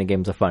Metroidvania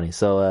games are funny.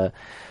 So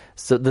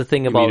the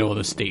thing about all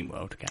the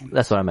SteamWorld games.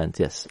 That's what I meant.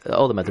 Yes,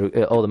 all the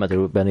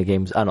Metroidvania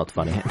games are not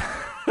funny.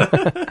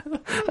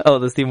 All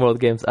the SteamWorld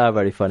games are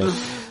very funny.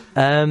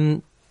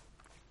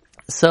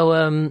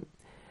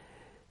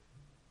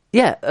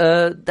 Yeah,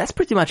 that's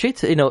pretty much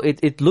it.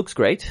 It looks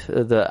great.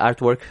 The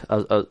artwork,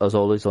 as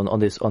always, on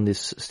these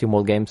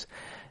SteamWorld games,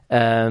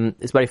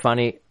 it's very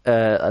funny.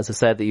 As I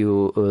said,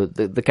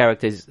 the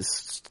character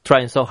is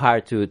trying so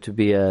hard to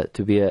be a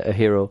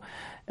hero,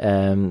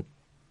 and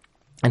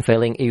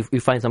failing. You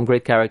find some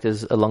great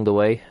characters along the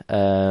way.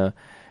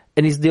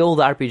 And it's the old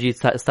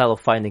RPG style of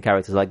finding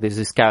characters. Like there's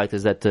these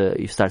characters that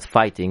you start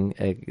fighting.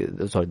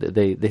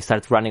 They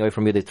start running away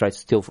from you. They try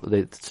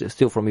to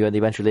steal from you, and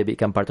eventually they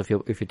become part of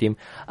your team.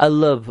 I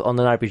love on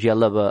an RPG. I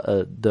love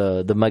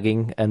the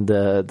mugging and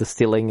the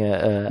stealing.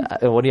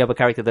 When you have a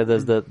character that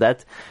does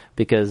that,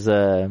 because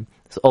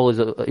it's always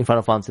in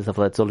Final Fantasy stuff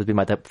like that. It's always been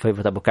my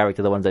favorite type of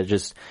character. The ones that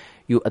just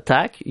you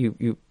attack,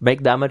 you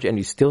make damage, and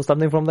you steal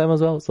something from them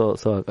as well.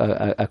 So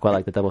I quite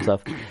like that type of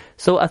stuff.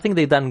 So I think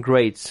they've done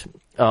great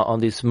on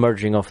this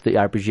merging of the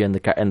RPG and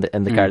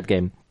the card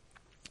game.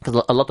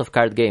 Because a lot of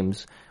card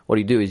games, what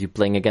you do is you're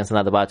playing against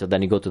another battle,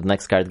 then you go to the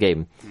next card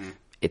game.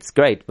 It's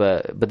great,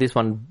 but this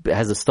one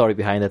has a story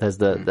behind it, has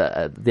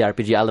the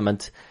RPG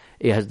element.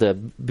 It has the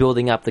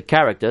building up the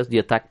characters, the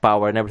attack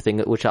power and everything,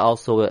 which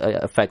also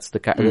affects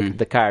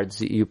the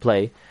cards you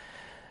play.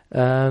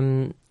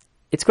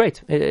 it's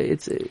great.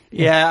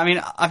 Yeah, I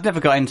mean, I've never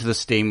got into the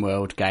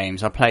SteamWorld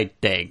games. I played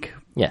Dig,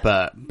 Yeah.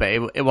 but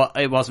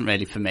it wasn't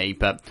really for me.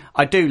 But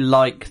I do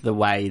like the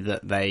way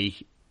that they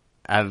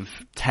have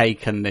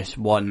taken this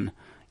one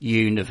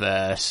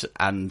universe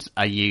and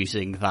are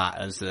using that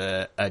as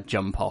a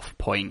jump off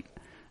point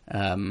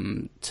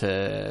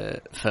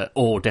for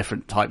all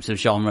different types of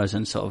genres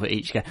and sort of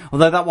each game.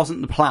 Although that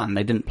wasn't the plan,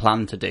 they didn't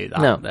plan to do that.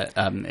 No.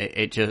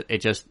 It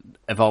just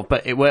evolved,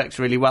 but it works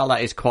really well.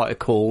 That is quite a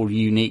cool,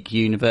 unique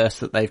universe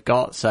that they've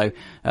got. So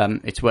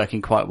it's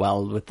working quite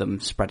well with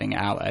them spreading it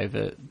out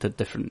over the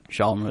different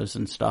genres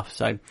and stuff.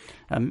 So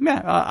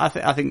I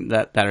think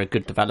that they're a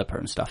good developer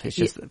and stuff. It's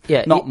just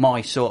not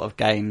my sort of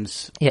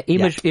games. Yeah,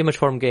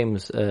 Imageform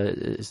Games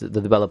is the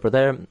developer.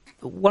 They're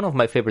one of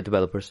my favorite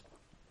developers.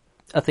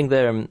 I think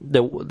they're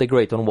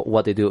great on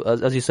what they do.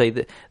 As you say,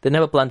 they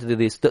never plan to do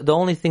this. The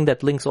only thing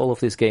that links all of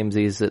these games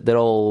is that they're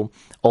all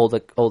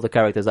the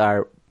characters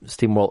are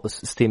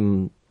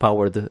Steam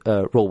powered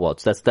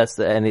robots. That's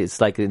and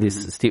it's like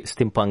this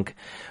steampunk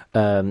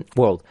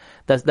world.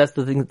 That's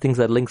the things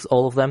that links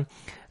all of them.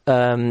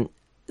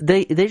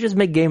 They just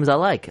make games I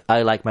like.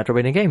 I like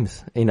Metroidvania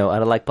games, and I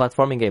like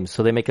platforming games.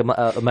 So they make a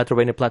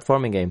Metroidvania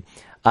platforming game.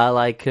 I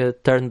like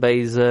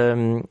turn-based,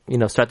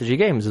 strategy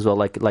games as well,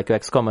 like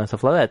XCOM and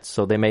stuff like that.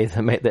 So they made the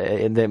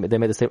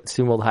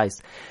SteamWorld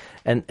Heist,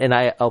 and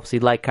I obviously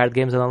like card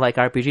games and I like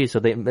RPGs.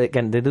 So they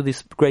do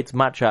these great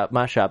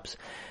mashups,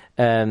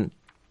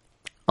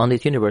 on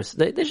this universe.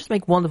 They just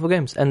make wonderful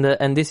games, and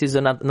this is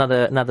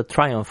another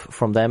triumph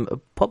from them.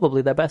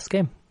 Probably their best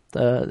game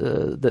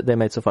that they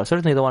made so far.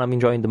 Certainly the one I'm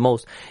enjoying the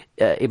most,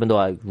 even though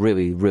I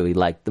really, really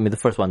liked. I mean, the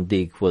first one,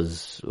 Dig,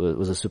 was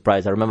a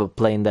surprise. I remember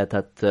playing that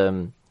at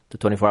the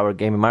 24-hour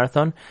gaming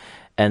marathon,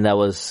 and I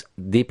was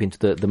deep into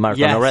the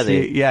marathon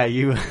already.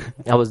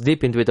 I was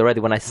deep into it already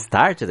when I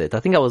started it.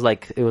 I think it was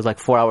like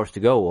 4 hours to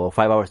go or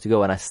 5 hours to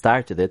go, and I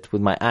started it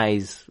with my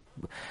eyes,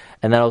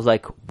 and then I was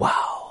like,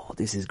 wow,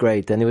 this is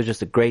great. And it was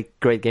just a great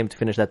game to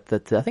finish that I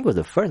think it was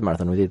the first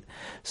marathon we did.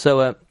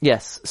 So,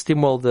 yes,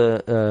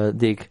 SteamWorld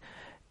Dig.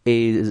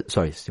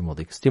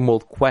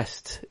 SteamWorld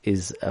Quest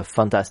is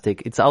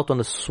fantastic. It's out on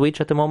the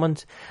Switch at the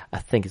moment. I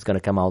think it's going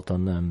to come out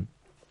on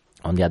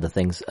the other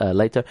things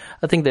later.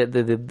 I think the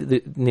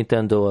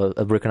Nintendo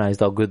have recognized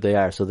how good they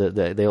are, so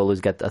they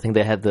always get. I think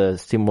they had the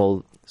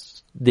SteamWorld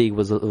Dig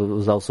was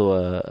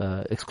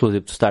also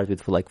exclusive to start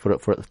with for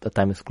a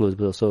time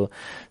exclusive. So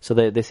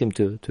they seem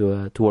to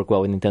work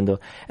well with Nintendo,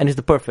 and it's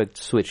the perfect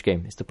Switch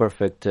game. It's the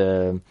perfect.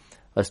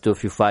 Let's do a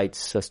few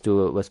fights.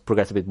 Let's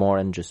progress a bit more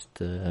and just.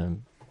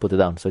 Put it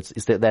down. So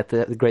it's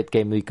that great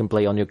game that you can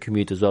play on your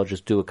commute as well.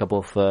 Just do a couple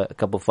of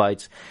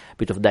fights, a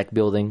bit of deck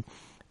building,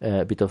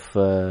 a bit of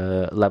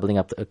leveling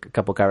up a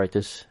couple of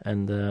characters,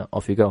 and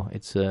off you go.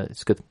 It's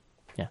good.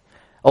 Yeah,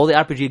 all the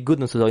RPG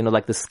goodness as well.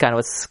 Like the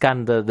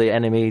scan the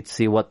enemy to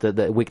see what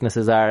the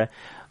weaknesses are.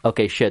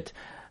 Okay, shit.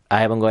 I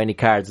haven't got any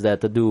cards that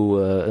do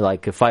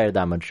like fire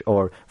damage,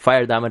 or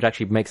fire damage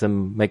actually makes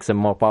them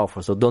more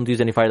powerful. So don't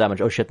use any fire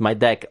damage. Oh shit, my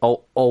deck,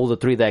 all the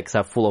 3 decks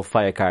are full of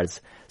fire cards.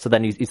 So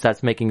then it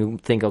starts making you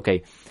think,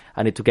 okay,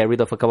 I need to get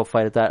rid of a couple of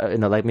fire,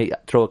 like me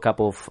throw a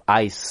couple of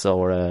ice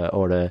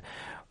or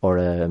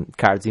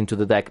cards into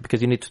the deck,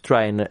 because you need to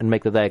try and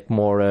make the deck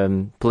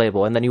more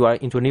playable. And then you are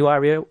into a new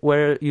area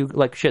where you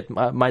like, shit,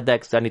 my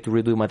decks, I need to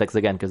redo my decks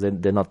again because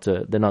they're not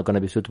going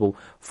to be suitable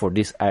for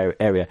this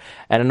area.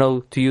 And I know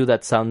to you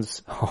that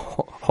sounds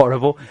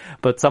horrible,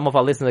 but some of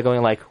our listeners are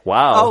going like,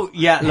 wow. Oh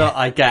yeah, look,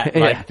 I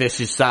get this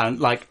is sound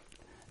like.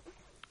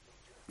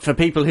 For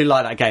people who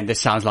like that game,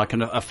 this sounds like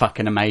a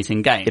fucking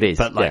amazing game. It is,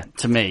 but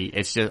to me,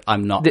 it's just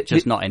I'm not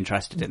not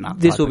interested in that.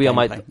 This will be on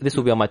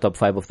my top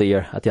 5 of the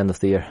year at the end of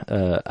the year,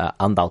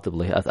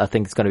 undoubtedly. I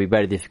think it's going to be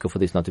very difficult for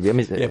this not to be. I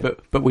mean,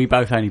 but we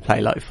both only play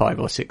like 5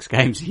 or 6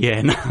 games a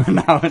year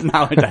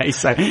nowadays,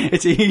 so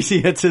it's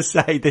easier to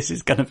say this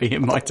is going to be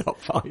in my top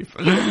 5.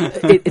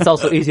 It's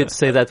also easier to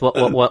say that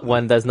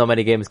when there's not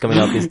many games coming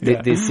out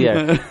this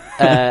year.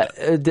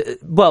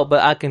 But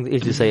I can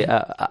easily say,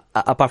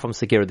 apart from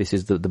Sekiro, this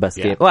is the best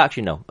game. Well,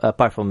 actually, no.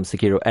 Apart from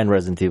Sekiro and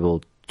Resident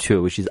Evil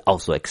 2, which is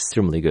also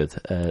extremely good,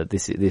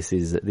 this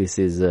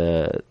is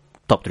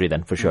top 3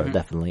 then for sure,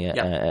 definitely.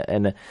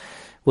 And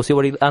we'll see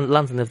what it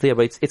lands in the year,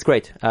 but it's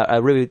great. I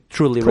really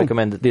truly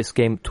recommend this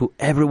game to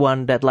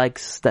everyone that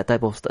likes that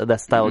type of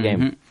that style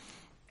game.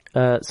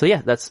 So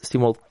yeah, that's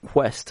SteamWorld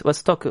Quest.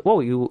 Let's talk.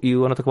 Oh,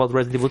 you want to talk about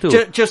Resident Evil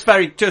 2? Just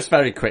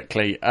very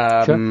quickly.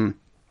 Sure.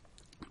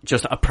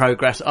 Just a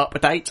progress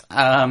update.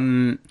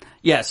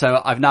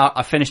 So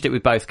I've finished it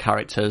with both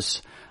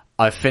characters.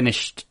 I've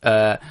finished,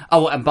 and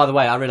by the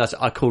way, I realised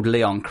I called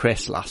Leon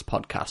Chris last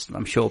podcast, and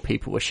I'm sure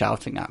people were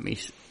shouting at me.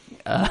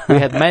 We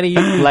had many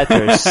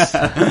letters.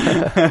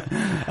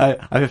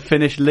 I've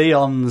finished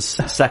Leon's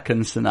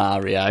second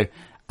scenario,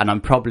 and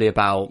I'm probably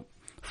about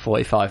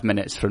 45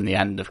 minutes from the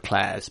end of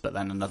Claire's, but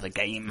then another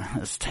game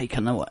has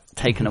taken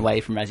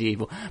away from Resident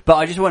Evil. But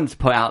I just wanted to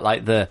point out,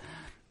 like, the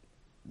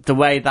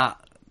way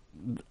that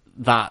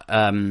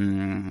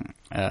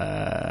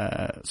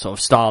sort of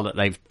style that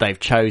they've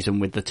chosen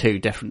with the two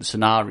different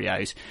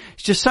scenarios.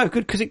 It's just so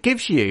good because it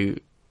gives you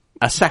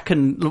a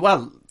second,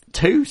 well,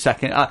 2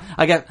 second.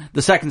 I get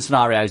the second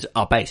scenarios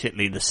are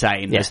basically the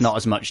same. Yes. There's not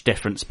as much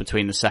difference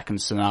between the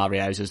second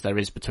scenarios as there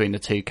is between the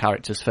two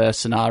characters' first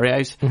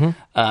scenarios.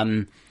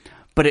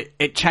 But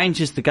it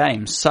changes the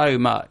game so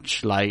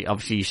much. Like,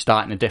 obviously you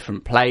start in a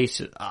different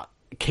place.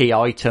 Key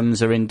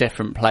items are in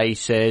different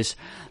places.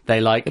 They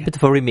like a bit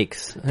of a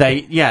remix.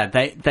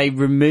 They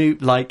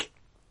remove like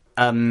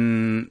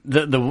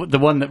the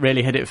one that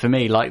really hit it for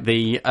me, like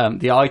the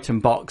item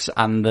box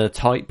and the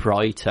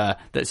typewriter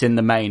that's in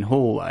the main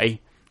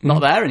hallway.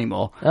 Not there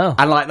anymore. Oh.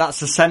 And like that's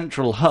the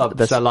central hub.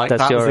 So like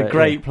that was a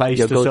great place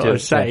to sort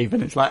of save,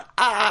 and it's like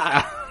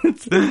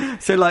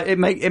so like it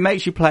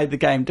makes you play the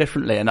game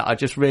differently, and I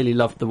just really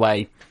love the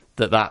way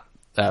that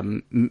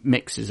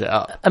mixes it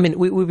up. I mean,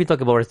 we've been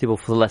talking about Resident Evil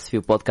for the last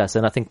few podcasts,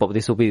 and I think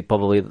this will be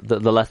probably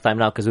the last time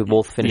now because we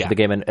both finished the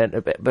game,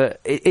 but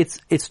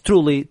it's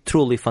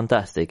truly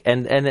fantastic,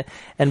 and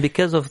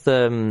because of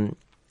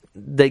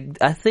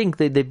I think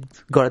they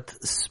got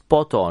it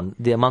spot on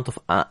the amount of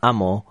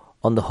ammo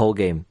on the whole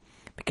game,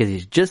 because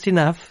it's just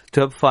enough to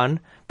have fun,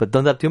 but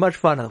don't have too much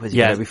fun, otherwise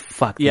you're gonna be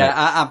fucked.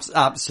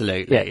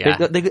 Absolutely.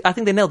 I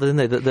think they nailed it,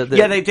 didn't they?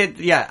 Yeah, they did.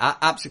 Yeah,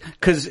 absolutely.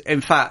 Because in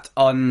fact,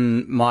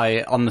 on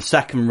the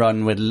second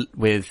run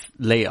with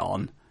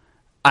Leon,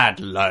 I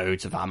had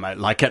loads of ammo.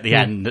 Like at the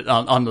end,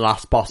 on the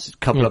last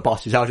couple of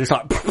bosses, I was just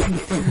like,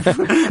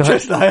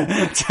 just like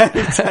take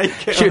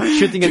it,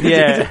 shooting at the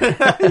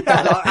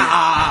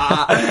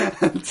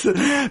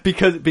air,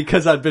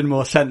 because I'd been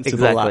more sensible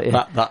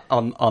that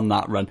on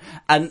that run.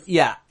 And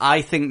yeah,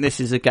 I think this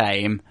is a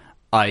game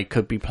I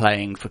could be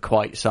playing for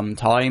quite some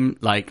time.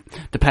 Like,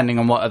 depending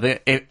on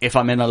if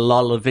I'm in a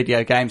lull of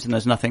video games and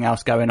there's nothing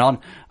else going on,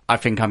 I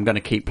think I'm going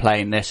to keep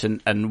playing this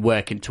and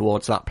working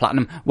towards that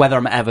platinum. Whether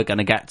I'm ever going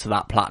to get to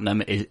that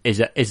platinum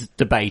is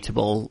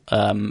debatable.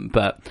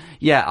 But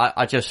yeah,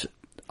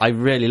 I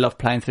really love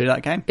playing through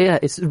that game. Yeah,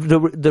 it's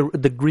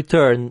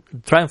the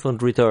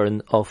triumphant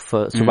return of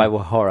survival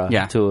horror.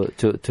 Yeah.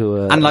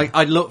 And like,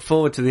 I look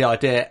forward to the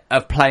idea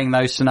of playing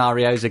those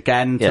scenarios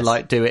again to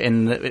like do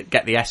it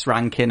get the S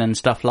ranking and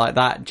stuff like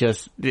that.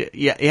 Just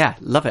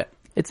love it.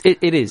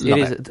 It is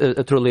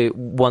a truly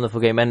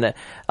wonderful game, and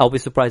I'll be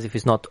surprised if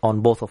it's not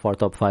on both of our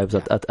top fives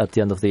at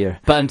the end of the year.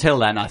 But until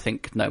then, I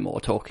think no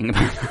more talking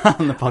about that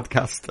on the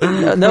podcast.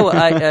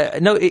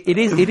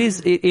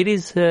 It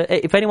is.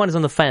 If anyone is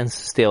on the fence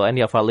still,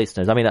 any of our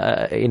listeners, I mean,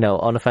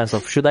 on the fence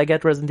of should I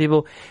get Resident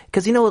Evil?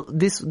 Because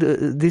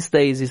these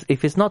days,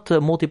 if it's not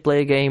a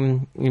multiplayer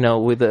game,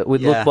 with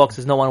loot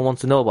boxes, no one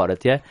wants to know about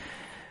it. Yeah.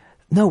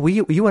 No,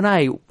 you and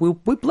I,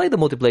 we play the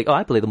multiplayer. Oh,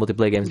 I play the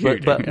multiplayer games,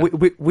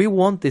 but we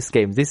want this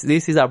game. This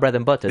is our bread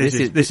and butter. This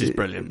is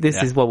brilliant.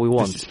 This is what we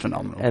want. This is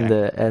phenomenal.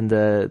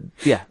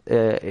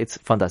 It's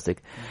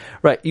fantastic.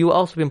 Right, you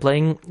also been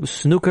playing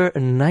Snooker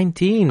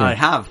 19. I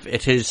have.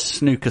 It is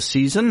snooker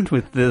season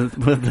with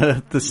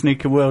the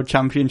Snooker World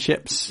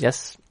Championships.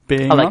 Yes.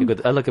 I like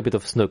a bit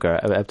of snooker.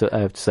 I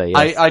have to say.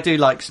 Yes. I do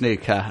like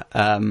snooker.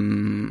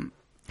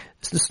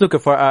 Snooker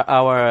for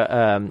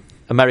our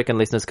American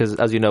listeners, because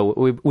as you know,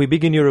 we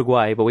big in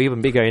Uruguay, but we're even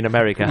bigger in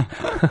America.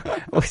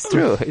 It's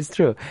true.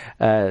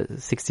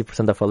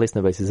 60% of our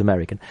listener base is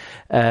American.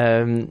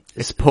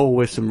 It's pool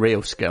with some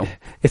real skill.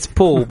 It's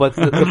pool, but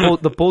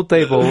the pool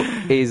table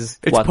is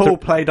pool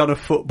played on a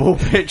football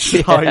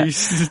pitch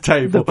size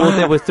table. The pool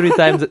table is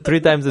three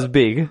times as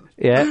big.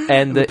 Yeah,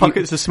 and the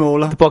pockets are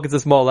smaller.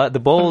 The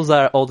balls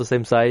are all the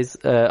same size.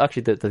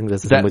 Actually, I think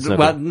that's the same with snooker.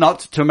 Well,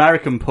 not to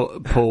American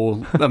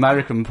pool.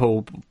 American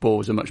pool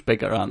balls are much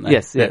bigger, aren't they?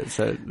 Yes, yeah.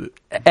 So,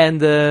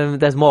 and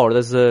there's more.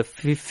 There's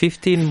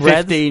 15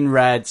 red. 15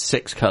 red,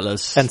 6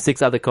 colours. And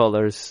 6 other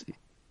colours.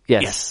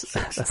 Yes.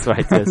 That's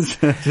right, yes.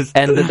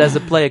 And there's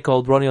a player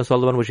called Ronnie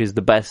O'Sullivan, which is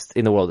the best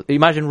in the world.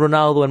 Imagine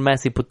Ronaldo and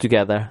Messi put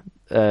together.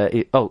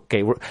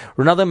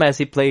 Ronaldo and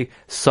Messi play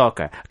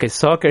soccer. Okay,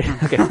 soccer.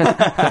 Okay.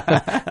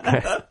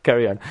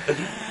 Carry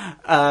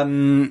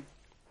on.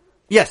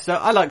 Yes, so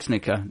I like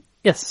snooker.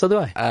 Yes, so do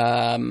I.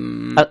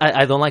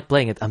 I don't like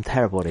playing it. I'm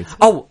terrible at it.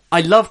 Oh,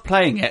 I love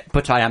playing it,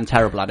 but I am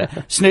terrible at it.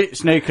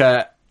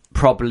 Snooker,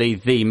 probably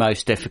the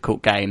most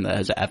difficult game that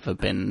has ever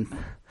been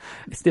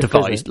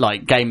devised.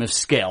 Like, game of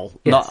skill.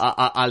 Yes.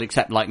 I'll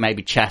accept, like,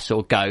 maybe chess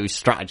or Go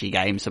strategy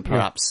games are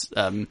perhaps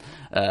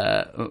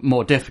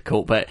more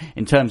difficult, but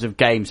in terms of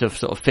games of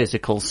sort of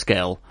physical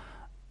skill,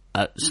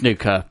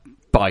 snooker,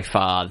 by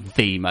far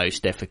the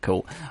most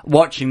difficult.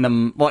 Watching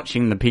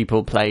the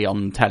people play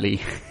on telly,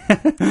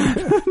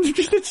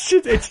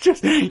 it's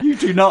just you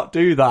do not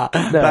do that.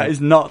 No. That is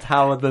not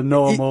how the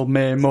normal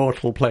mere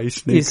mortal plays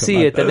snooker. You see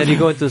it, and then you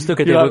go into the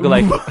snooker table and go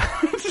like,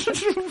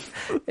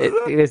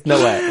 it's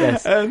nowhere.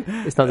 Yes,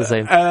 it's not the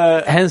same.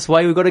 Hence,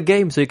 why we got a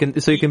game so you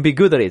can be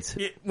good at it.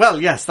 Well,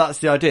 yes, that's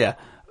the idea.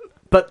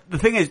 But the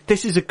thing is,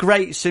 this is a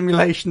great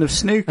simulation of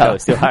snooker. Oh,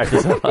 it's still hard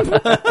as well.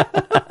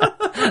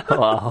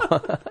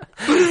 Wow.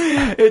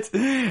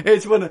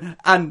 It's one,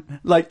 and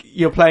like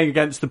you're playing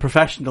against the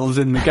professionals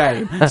in the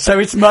game, so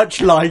it's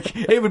much like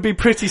it would be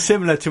pretty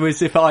similar to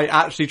as if I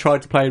actually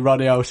tried to play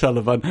Ronnie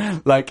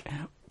O'Sullivan. Like,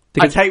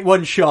 I take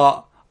one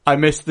shot, I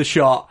miss the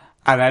shot,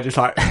 and I just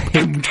like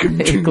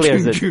it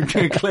clears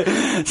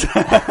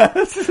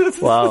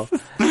it. Wow.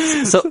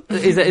 So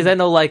is there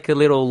no like a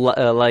little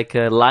like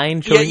a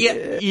line showing?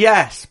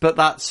 Yes, but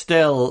that's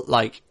still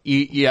like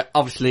you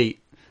obviously.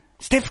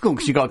 It's difficult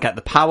because you've got to get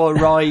the power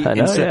right. I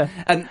know,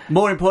 and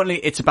more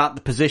importantly, it's about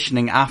the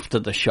positioning after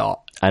the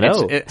shot. I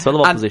know. It's all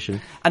about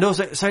position. And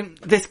also, so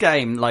this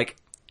game, like,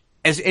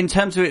 as in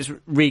terms of its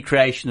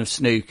recreation of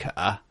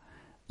snooker,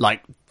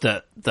 like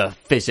the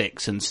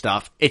physics and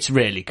stuff, it's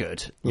really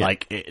good. Yeah.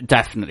 Like,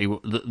 definitely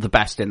the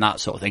best in that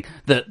sort of thing.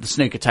 The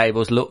snooker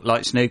tables look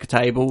like snooker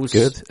tables.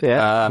 Good.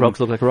 Yeah. Rocks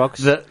look like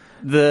rocks.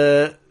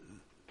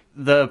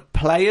 The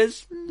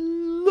players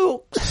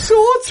look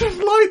sort of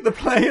like the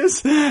players.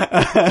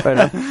 Fair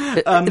enough.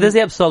 Does he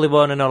have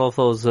Sullivan and all of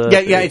those?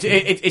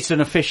 It's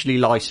an officially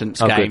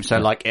licensed game, good. so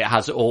like it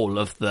has all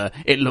of the.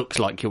 It looks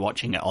like you're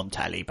watching it on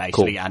telly,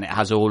 basically, Cool. and it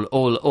has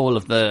all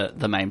of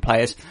the main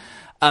players.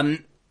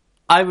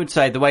 I would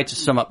say the way to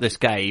sum up this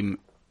game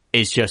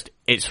is just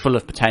it's full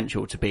of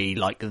potential to be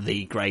like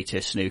the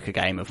greatest snooker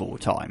game of all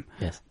time.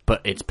 Yes,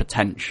 but its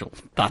potential,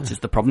 that is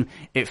the problem.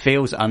 It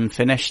feels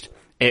unfinished.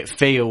 It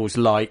feels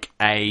like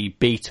a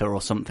beta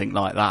or something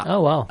like that. Oh,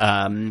 wow.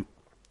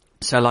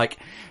 So like,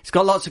 it's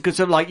got lots of good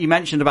stuff, like you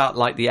mentioned about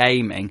like the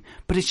aiming,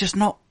 but it's just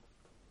not,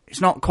 it's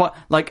not quite,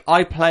 like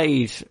I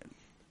played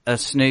a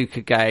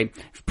snooker game,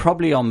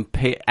 probably on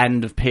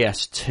end of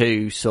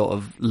PS2 sort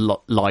of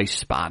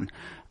lifespan.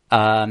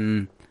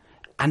 And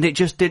it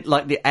just did,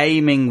 like the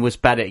aiming was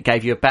better. It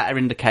gave you a better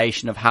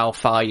indication of how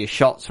far your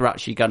shots were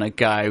actually going to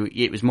go.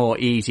 It was more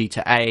easy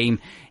to aim.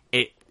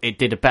 It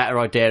did a better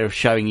idea of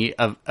showing you,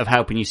 of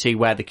helping you see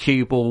where the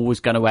cue ball was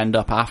going to end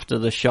up after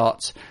the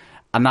shots.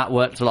 And that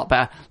worked a lot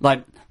better.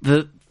 Like,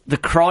 the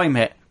crime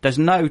hit, there's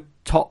no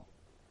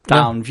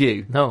top-down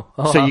view. No.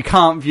 Oh, so you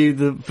can't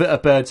view a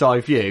bird's eye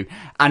view.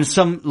 And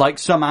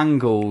some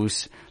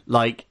angles,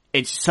 like,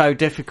 it's so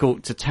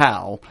difficult to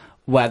tell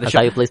where the That's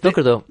how you play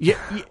snooker, though.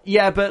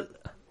 Yeah, but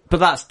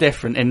that's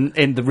different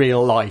in the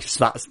real life.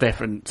 So that's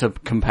different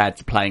compared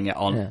to playing it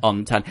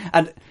on 10.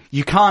 And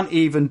you can't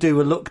even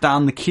do a look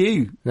down the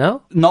cue.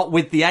 No? Not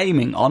with the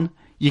aiming on.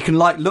 You can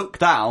like look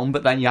down,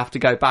 but then you have to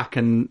go back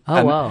and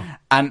wow.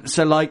 And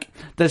so like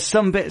there's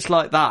some bits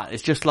like that.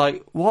 It's just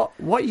like what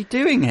are you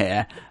doing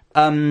here?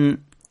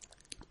 And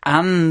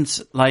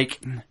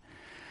like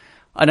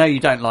I know you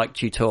don't like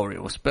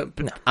tutorials, but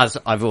no. As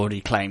I've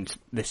already claimed,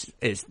 this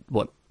is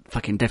what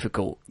fucking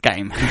difficult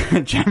game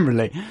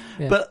generally.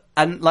 Yeah. But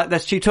and like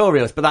there's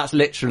tutorials, but that's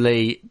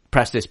literally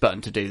press this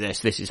button to do this.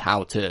 This is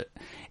how to.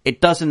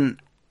 It doesn't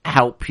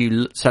help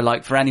you. So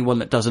like for anyone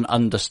that doesn't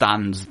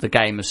understand the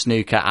game of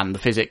snooker and the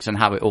physics and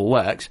how it all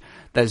works,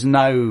 there's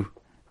no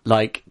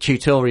like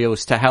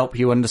tutorials to help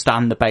you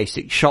understand the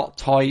basic shot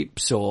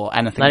types or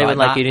anything Not like even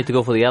that. like you need to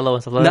go for the yellow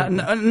and stuff like that?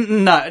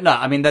 No.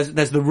 I mean,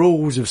 there's the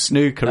rules of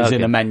snooker as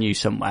in a menu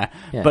somewhere.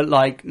 Yeah. But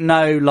like,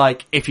 no,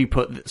 like if you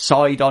put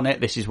side on it,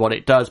 this is what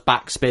it does.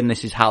 Backspin,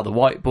 this is how the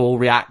white ball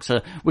reacts,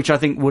 which I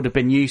think would have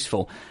been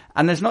useful.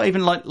 And there's not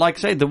even like I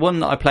say, the one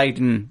that I played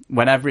in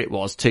whenever it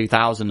was,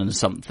 2000 and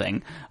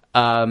something,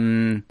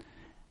 there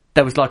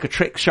was like a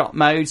trick shot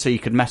mode so you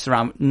could mess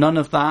around. None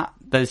of that.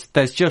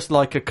 There's just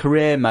like a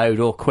career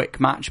mode or quick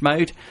match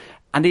mode.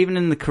 And even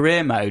in the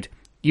career mode,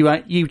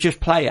 you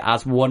just play it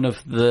as one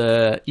of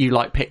you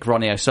like pick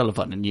Ronnie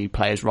O'Sullivan and you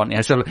play as Ronnie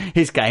O'Sullivan.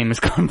 His game has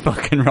gone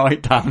fucking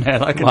right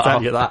downhill, I can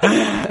tell you that.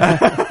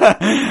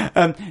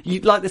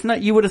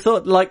 You would have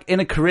thought like in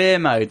a career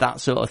mode,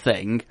 that sort of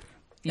thing,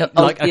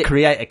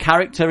 create a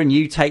character and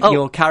you take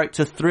your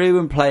character through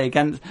and play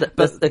against.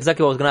 That's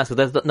exactly what I was going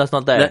to ask. That's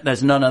not there.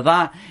 There's none of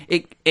that.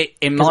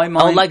 In my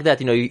mind, I like that.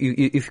 You know,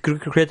 if you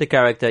create a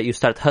character, you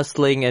start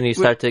hustling and you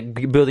start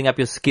building up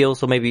your skills.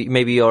 So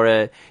maybe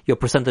your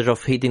percentage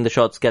of hitting the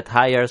shots get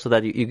higher, so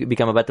that you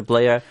become a better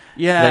player.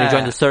 Yeah. Then you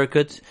join the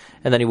circuit,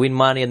 and then you win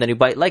money, and then you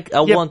buy. Like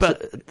you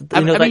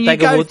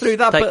go through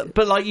that,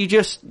 but like you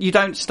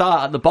don't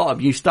start at the bottom.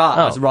 You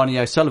start as Ronnie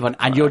O'Sullivan,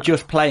 and you're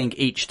just playing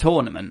each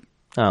tournament.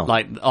 Oh.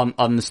 Like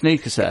on the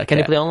snooker circuit. Can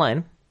you play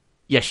online?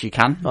 Yes, you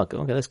can. Okay,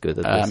 that's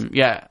good.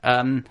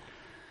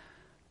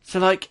 So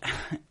like,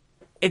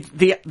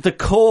 the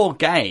core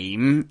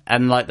game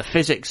and like the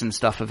physics and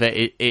stuff of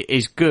it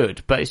is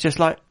good, but it's just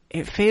like,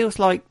 it feels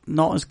like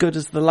not as good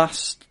as the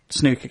last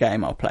snooker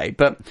game I played.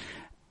 But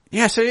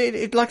yeah, so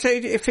it like I say,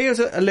 it feels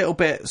a little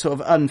bit sort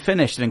of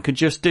unfinished and could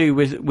just do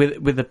with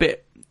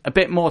a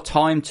bit more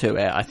time to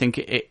it. I think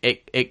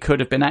it could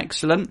have been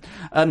excellent.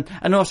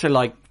 And also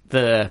like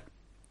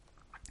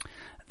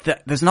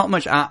there's not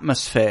much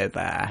atmosphere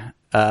there.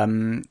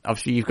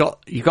 Obviously you've got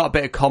a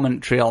bit of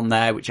commentary on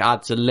there, which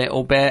adds a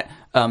little bit.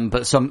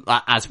 But some,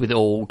 as with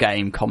all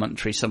game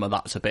commentary, some of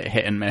that's a bit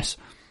hit and miss.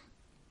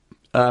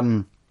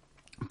 But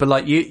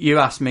like you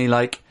asked me,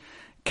 like,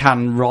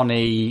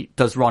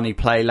 does Ronnie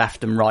play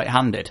left and right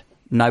handed?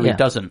 No, Yeah. he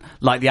doesn't.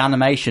 Like, the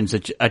animations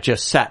are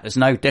just set. There's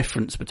no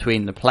difference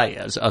between the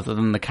players other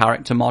than the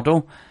character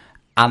model.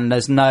 And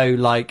there's no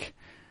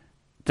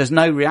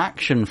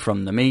reaction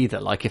from them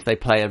either. Like, if they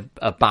play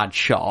a bad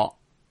shot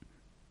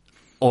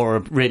or a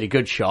really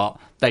good shot,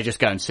 they just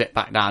go and sit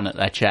back down at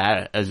their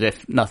chair as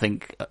if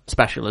nothing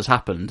special has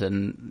happened.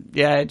 And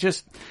yeah, it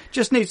just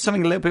needs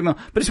something a little bit more.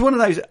 But it's one of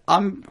those,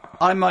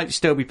 I might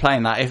still be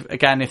playing that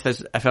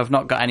if I've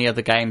not got any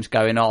other games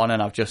going on and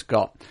I've just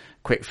got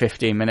quick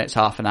 15 minutes,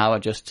 half an hour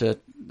just to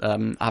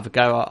have a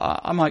go.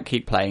 I might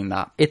keep playing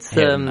that. It's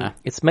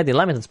made in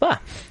Leamington Spa.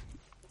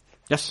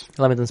 Yes.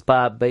 Leamington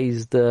Spa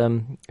based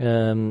team.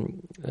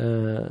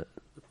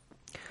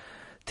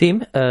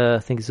 I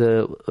think it's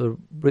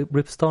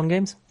Ripstone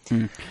Games.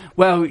 Mm.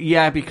 Well,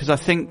 yeah, because I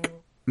think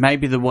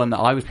maybe the one that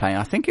I was playing,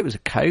 I think it was a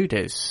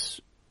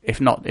Codis. If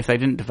they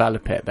didn't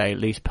develop it, they at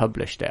least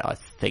published it, I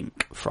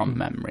think, from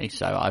memory.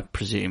 So I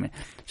presume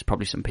it's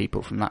probably some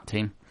people from that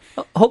team.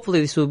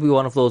 Hopefully this will be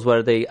one of those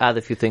where they add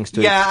a few things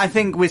to it. Yeah, I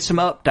think with some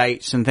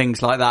updates and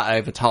things like that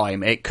over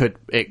time, it could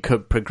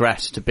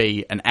progress to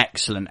be an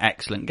excellent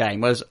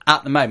game. Whereas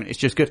at the moment, it's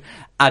just good.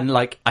 And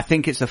like, I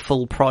think it's a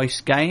full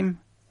price game.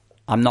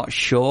 I'm not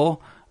sure.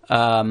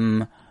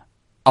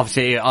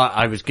 Obviously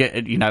I was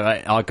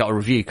I got a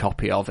review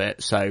copy of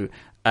it. So,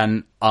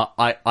 and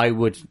I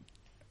would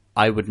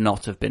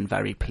not have been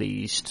very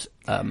pleased,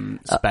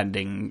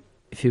 spending.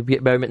 If you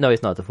get no,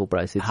 it's not a full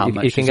price. How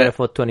much you can is get it? it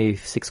for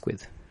 26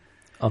 quid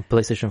on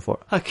PlayStation 4.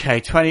 Okay,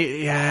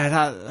 20.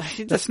 Yeah,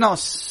 that's not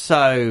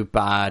so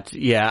bad.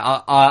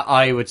 Yeah,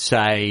 I would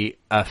say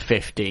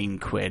 15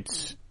 quid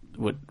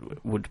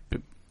would be.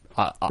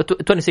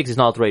 But 26 is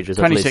not outrageous.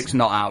 26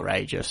 not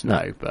outrageous,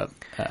 no, but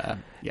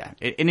yeah,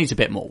 it needs a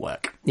bit more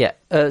work. Yeah.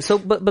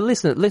 But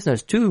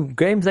listeners, 2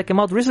 games that came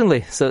out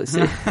recently. So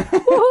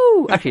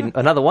woohoo! Actually,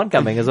 another one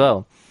coming as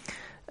well.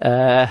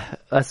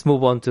 Let's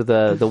move on to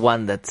the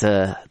one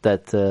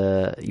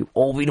that you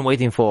all been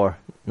waiting for.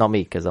 Not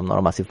me, because I'm not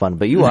a massive fan,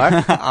 but you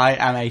are. I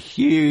am a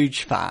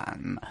huge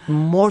fan.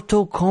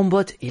 Mortal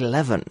Kombat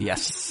 11.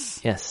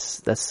 Yes,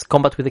 That's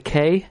combat with a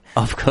K.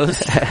 of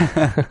course.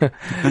 I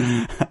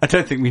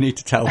don't think we need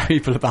to tell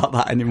people about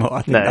that anymore.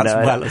 I think that's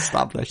well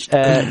established.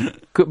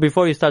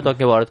 Before you start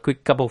talking about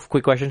it, couple of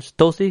quick questions.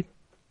 Toasty?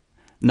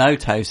 No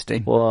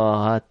toasting.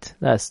 What?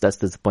 That's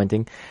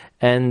disappointing.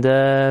 And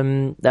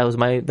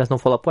that's no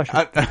follow-up question.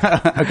 Okay,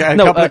 a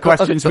couple of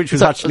questions, which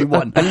was actually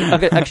one.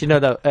 Okay, actually,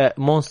 no.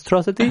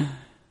 Monstrosity?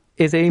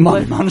 Is it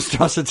English?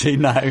 Monstrosity,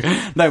 no.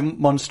 No,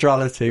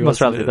 Monstrality.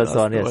 Monstrality, that's the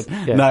one, yes.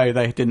 Yeah. No,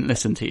 they didn't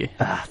listen to you.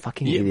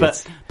 Fucking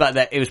idiots. But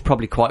it was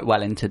probably quite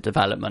well into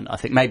development, I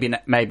think. Maybe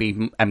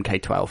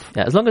MK12.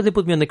 Yeah, as long as they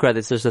put me on the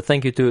credits, there's a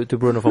thank you to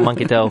Bruno for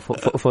Monkey Tail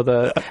for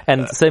the,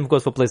 and same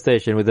goes for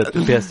PlayStation with the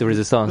PS2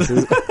 Resistance.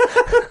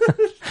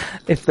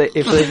 if they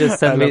just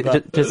send me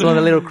just want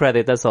a little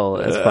credit, that's all.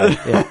 That's fine.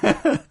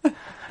 Yeah.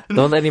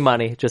 Don't any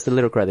money, just a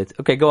little credit.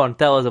 Okay, go on,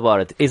 tell us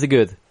about it. Is it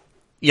good?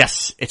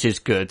 Yes, it is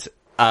good.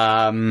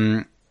 I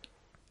mean,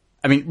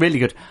 really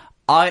good.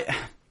 I'm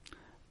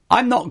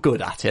not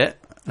good at it,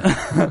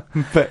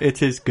 but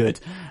it is good.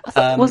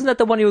 Wasn't that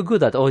the one you were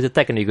good at, or is it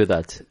Tekken you're good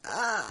at?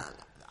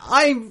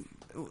 I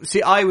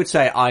would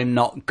say I'm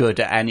not good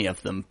at any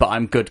of them, but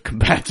I'm good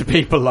compared to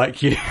people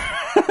like you.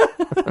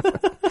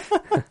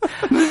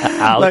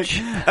 Ouch.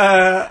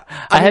 I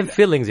have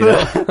feelings, you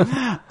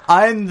know.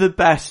 I'm the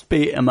best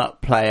beat 'em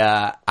up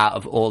player out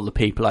of all the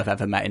people I've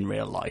ever met in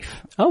real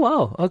life. Oh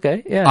wow,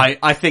 okay, yeah.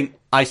 I think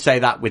I say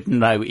that with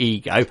no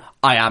ego.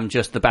 I am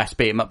just the best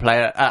beat 'em up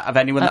player of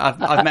anyone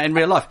that I've met in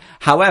real life.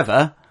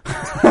 However,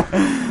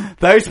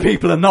 those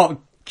people are not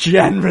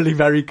generally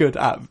very good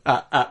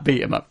at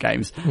beat 'em up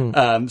games.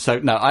 So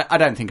no, I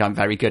don't think I'm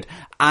very good.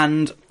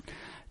 And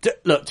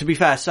look, to be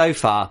fair, so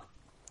far,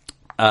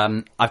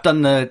 I've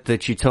done the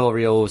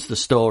tutorials, the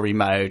story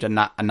mode, and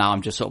now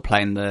I'm just sort of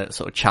playing the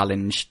sort of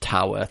challenge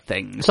tower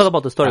things. It's all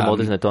about the story mode,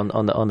 isn't it?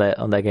 On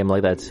that game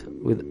like that.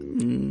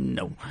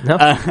 No. No?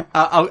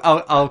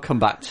 I'll come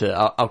back to.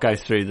 I'll go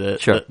through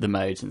the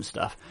modes and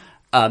stuff.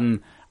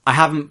 I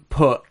haven't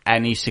put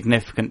any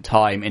significant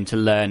time into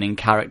learning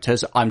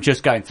characters. I'm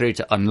just going through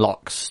to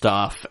unlock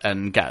stuff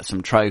and get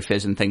some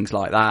trophies and things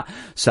like that.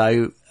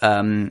 So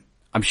I'm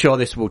sure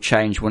this will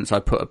change once I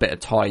put a bit of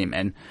time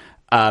in.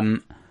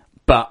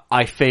 But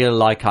I feel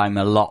like I'm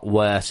a lot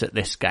worse at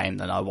this game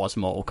than I was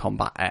Mortal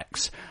Kombat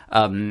X.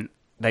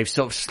 They've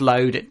sort of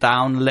slowed it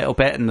down a little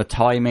bit and the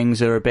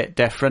timings are a bit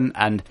different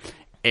and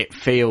it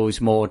feels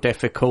more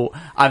difficult.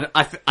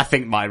 I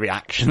think my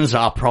reactions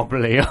are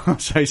probably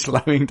also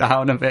slowing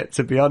down a bit,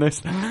 to be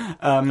honest.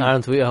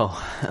 Aren't we all?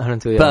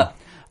 But,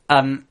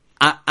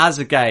 as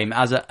a game,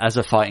 as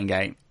a fighting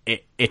game,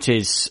 it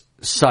is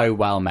so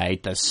well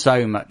made. There's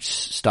so much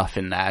stuff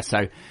in there.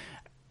 So,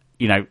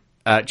 you know,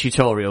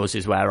 tutorials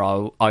is where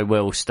I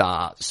will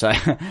start. So,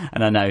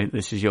 and I know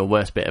this is your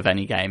worst bit of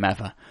any game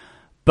ever,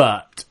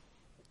 but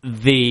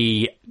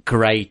the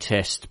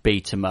greatest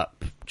beat 'em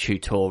up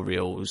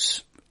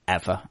tutorials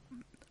ever.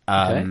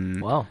 Okay.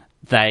 Wow.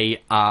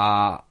 They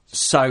are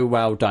so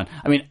well done.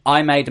 I mean,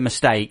 I made a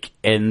mistake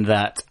in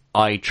that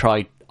I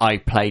tried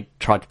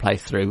to play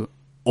through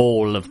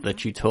all of the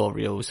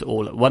tutorials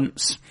all at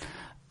once,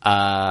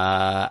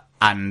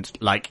 and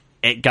like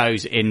it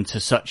goes into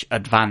such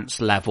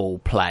advanced level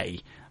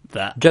play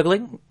that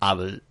Juggling? I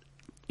was.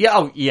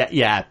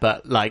 Yeah,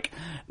 but like,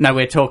 no,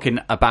 we're talking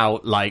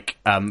about like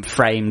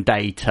frame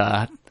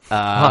data,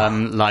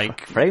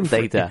 like Frame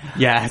data.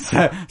 Yeah,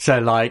 so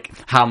like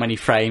how many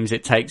frames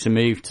it takes a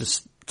move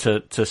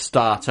to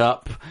start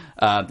up,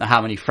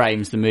 how many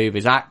frames the move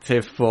is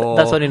active for.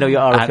 That's when you know you're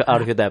out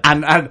of your depth.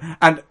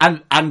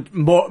 And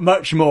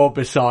much more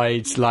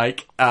besides,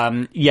 like,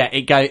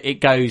 it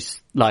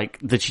goes, like,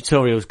 the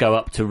tutorials go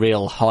up to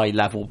real high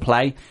level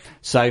play.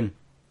 So,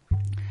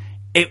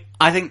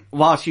 I think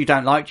whilst you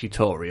don't like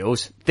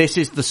tutorials, this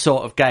is the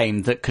sort of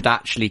game that could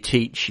actually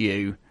teach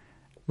you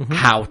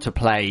how to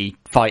play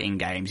fighting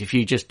games. If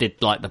you just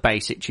did like the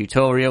basic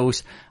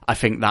tutorials, I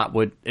think that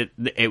would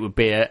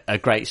be a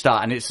great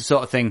start. And it's the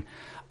sort of thing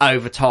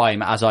over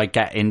time, as I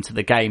get into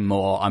the game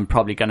more, I'm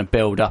probably going to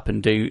build up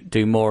and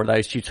do more of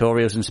those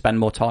tutorials and spend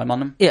more time on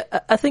them. Yeah,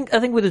 I think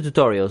with the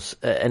tutorials,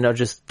 and I'll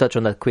just touch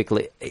on that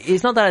quickly.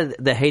 It's not that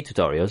I hate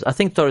tutorials. I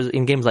think tutorials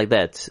in games like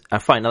that are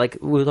fine. Like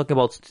we were talking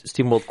about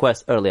SteamWorld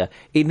Quest earlier.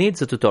 It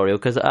needs a tutorial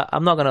because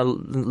I'm not going to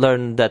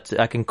learn that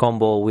I can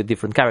combo with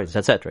different characters,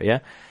 etc. Yeah.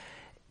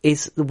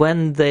 It's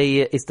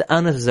it's the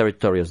unnecessary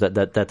tutorials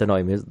that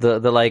annoy me.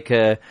 The like,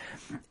 hit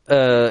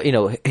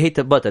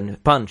a button,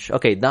 punch.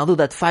 Okay, now do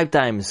that 5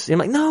 times. You're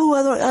like, no,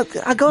 I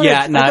got it.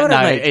 Yeah, no,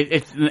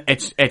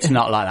 it's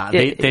not like that.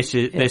 Yeah, This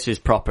is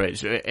proper.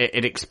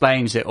 It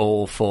explains it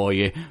all for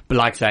you. But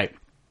like I say,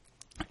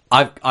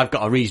 I've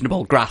got a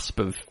reasonable grasp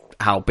of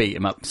how beat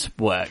 'em ups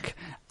work,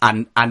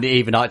 and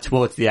even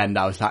towards the end,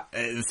 I was like,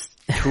 it's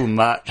too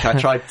much. I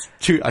tried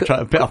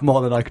a bit off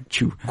more than I could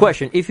chew.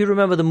 Question: if you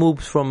remember the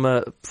moves from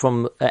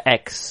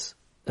X,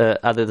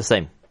 are they the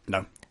same?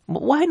 No.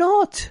 Why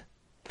not?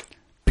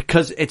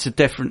 Because it's a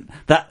different.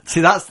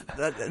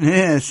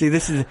 This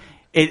is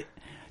it.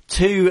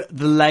 To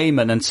the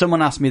layman, and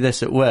someone asked me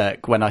this at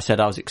work when I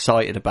said I was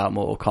excited about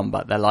Mortal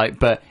Kombat. They're like,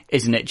 "But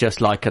isn't it just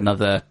like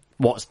another?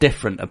 What's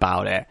different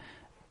about it?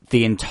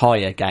 The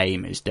entire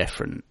game is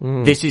different.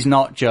 This is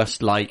not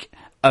just like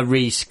a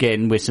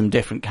reskin with some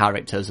different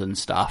characters and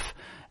stuff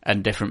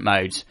and different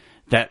modes.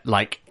 That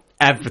like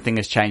everything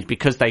has changed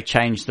because they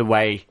changed the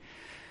way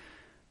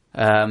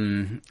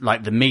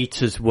like the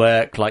meters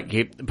work.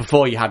 Like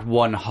before you had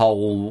one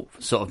whole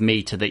sort of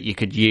meter that you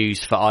could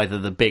use for either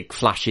the big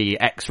flashy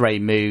X-ray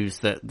moves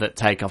that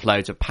take off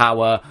loads of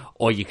power,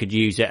 or you could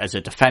use it as a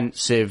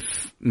defensive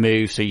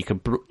move so you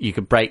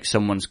could break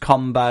someone's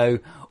combo,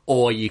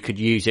 or you could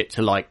use it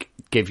to like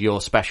give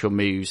your special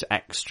moves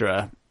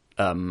extra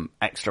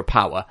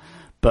power.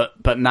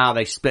 But now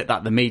they split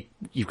that.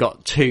 You've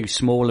got 2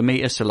 smaller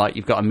meters, so like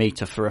you've got a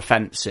meter for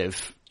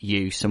offensive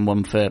use and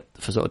one for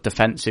sort of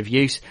defensive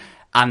use.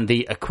 And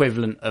the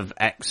equivalent of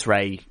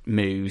X-ray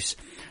moves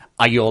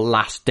are your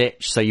last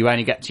ditch, so you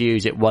only get to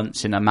use it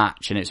once in a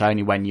match, and it's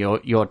only when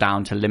you're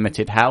down to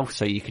limited health,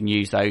 so you can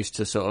use those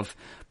to sort of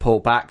pull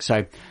back.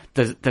 So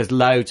there's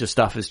loads of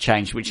stuff has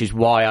changed, which is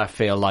why I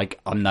feel like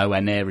I'm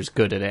nowhere near as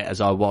good at it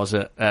as I was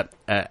at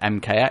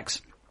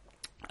MKX.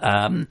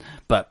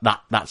 But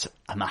that's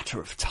a matter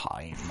of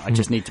time. I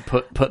just need to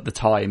put the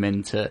time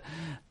in to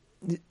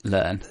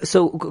learn.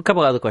 So, a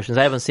couple of other questions.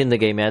 I haven't seen the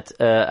game yet.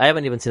 I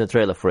haven't even seen a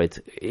trailer for it.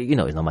 You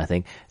know, it's not my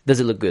thing.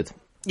 Does it look good?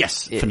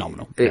 Yes,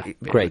 phenomenal.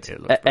 Great.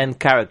 And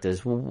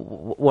characters.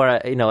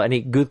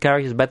 Any good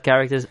characters, bad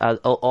characters? Are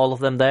all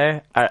of them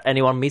there? Are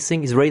anyone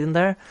missing? Is Raiden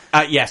there?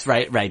 Yes,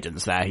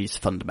 Raiden's there. He's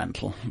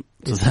fundamental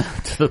to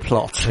the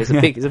plot. He's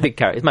a big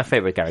character. It's my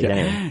favorite character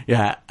anyway.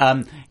 Yeah.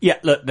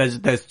 Look,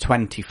 there's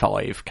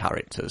 25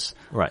 characters.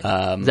 Right.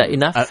 Is that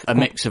enough? A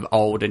mix of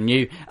old and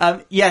new.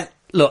 Yeah.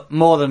 Look,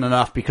 more than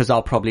enough, because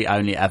I'll probably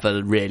only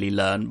ever really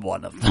learn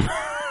one of them.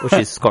 Which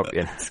is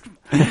Scorpion.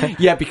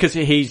 Yeah, because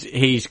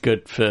he's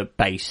good for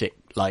basic,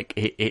 like,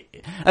 I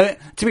mean,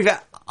 to be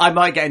fair, I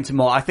might get into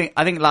more. I think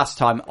last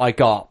time I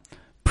got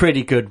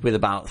pretty good with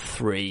about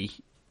 3.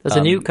 There's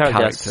a new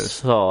character I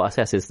saw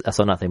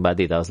nothing, but I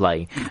did. I was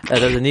lying.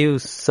 There's a new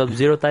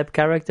Sub-Zero type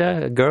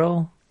character, a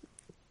girl.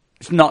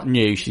 It's not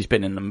new. She's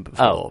been in them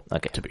before. Oh,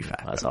 okay. To be fair,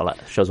 that's all.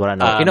 That shows what I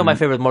know. My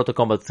favorite Mortal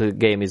Kombat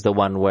game is the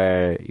one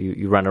where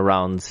you run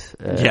around.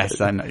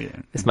 Yes, I know. Yeah.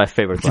 It's my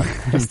favorite one.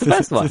 It's the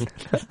best one.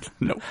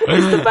 No,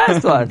 it's the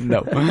best one.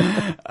 No.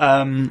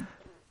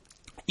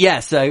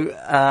 Yeah.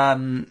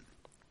 So.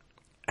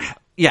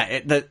 Yeah.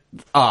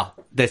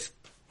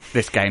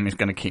 This game is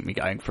going to keep me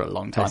going for a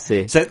long time. I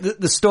see. So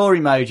the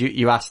story mode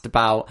you asked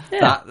about,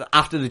 that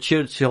after the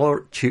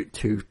tutorial,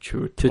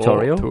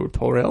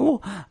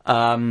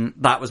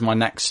 that was my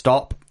next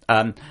stop.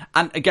 And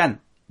again,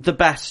 the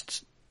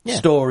best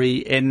story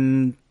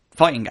in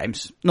fighting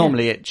games.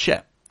 Normally it's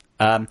shit.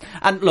 And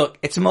look,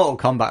 it's a Mortal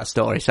Kombat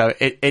story, so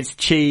it's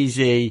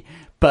cheesy,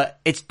 but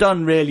it's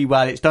done really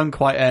well. It's done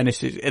quite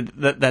earnest.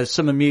 There's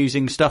some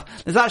amusing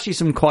stuff. There's actually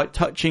some quite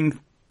touching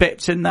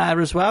bits in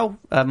there as well,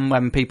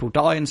 when people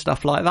die and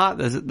stuff like that.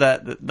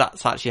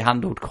 That's actually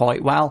handled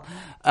quite well.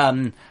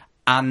 And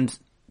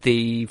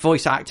the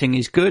voice acting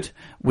is good,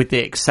 with the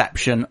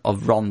exception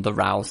of Ronda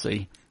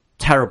Rousey.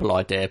 Terrible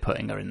idea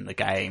putting her in the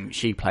game.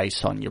 She plays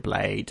Sonya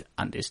Blade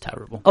and is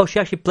terrible. Oh, she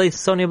actually plays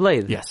Sonya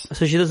Blade? Yes.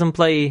 So she doesn't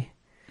play...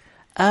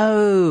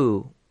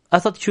 Oh, I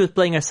thought she was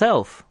playing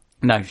herself.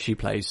 No, she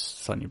plays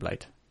Sonya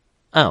Blade.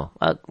 Oh,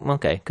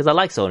 okay. Because I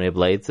like Sonya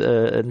Blade,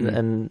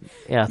 and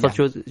yeah, I thought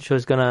she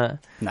was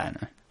gonna... No.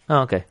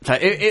 Oh, okay. So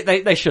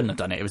they shouldn't have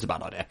done it. It was a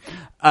bad idea.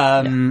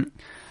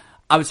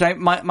 I would say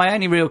my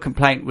only real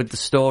complaint with the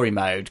story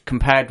mode,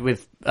 compared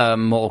with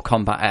Mortal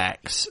Kombat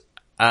X,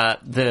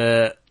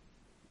 the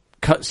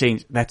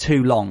cutscenes, they're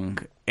too long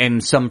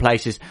in some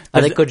places.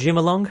 Are they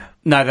Kojima long?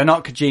 No, they're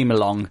not Kojima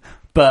long,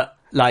 but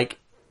like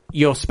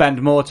you'll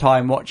spend more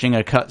time watching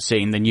a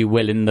cutscene than you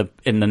will in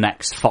the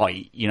next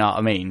fight. You know what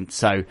I mean?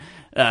 So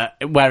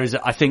whereas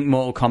I think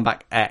Mortal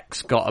Kombat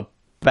X got a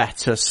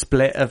better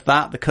split of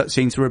that. The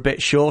cutscenes were a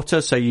bit shorter,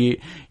 so you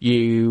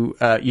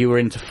were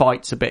into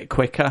fights a bit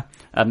quicker.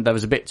 There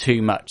was a bit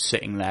too much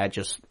sitting there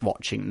just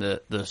watching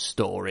the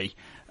story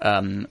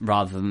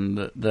rather than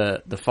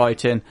the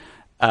fighting.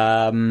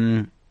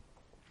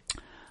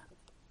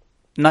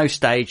 No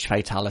stage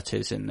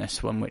fatalities in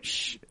this one,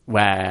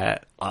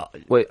 where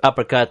wait,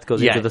 uppercut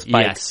goes into the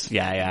spikes.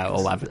 Yes,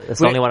 or whatever. That's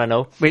the only one I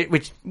know.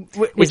 Which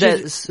is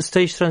that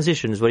stage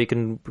transitions where you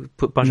can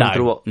punch them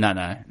through?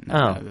 No.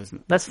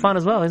 That's fun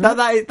as well, isn't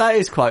it? That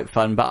is quite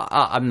fun, but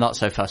I'm not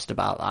so fussed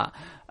about that.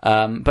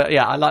 But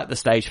yeah, I like the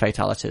stage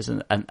fatalities,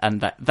 and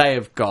that they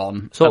have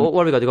gone. So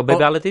what have we got? You got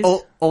babalities?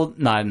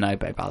 No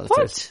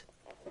babalities.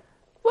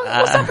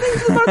 What's happening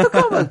to Mortal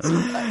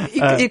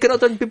Kombat? You cannot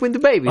turn people into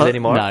babies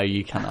anymore. No,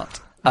 you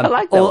cannot. I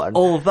like that one.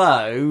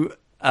 Although,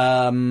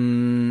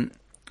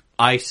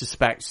 I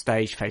suspect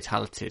stage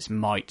fatalities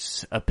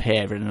might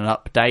appear in an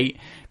update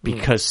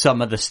because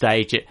some of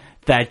the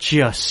they're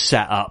just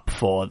set up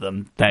for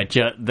them.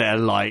 They're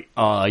like,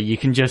 you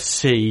can just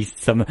see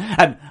some,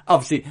 and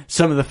obviously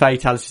some of the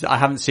fatalities, I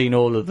haven't seen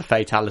all of the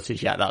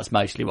fatalities yet. That's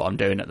mostly what I'm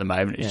doing at the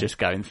moment. Is just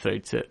going through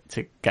to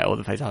get all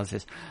the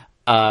fatalities.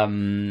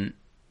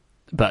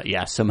 But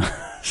yeah, so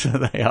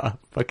they are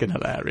fucking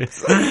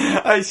hilarious.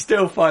 I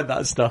still find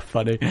that stuff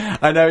funny.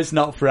 I know it's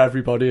not for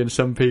everybody, and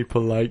some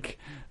people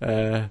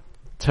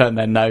turn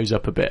their nose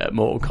up a bit at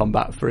Mortal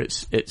Kombat for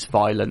its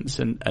violence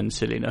and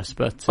silliness.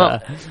 But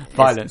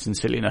violence and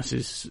silliness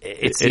is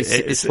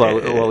it's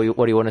what do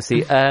you want to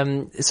see?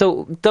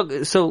 So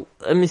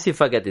let me see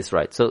if I get this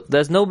right. So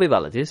there's no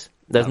babalities.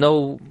 There's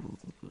no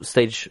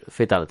stage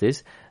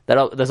fatalities.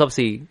 There's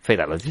obviously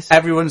fatalities.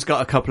 Everyone's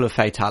got a couple of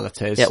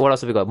fatalities. Yeah, what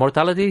else have we got?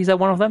 Mortality, is that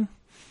one of them?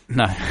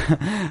 No.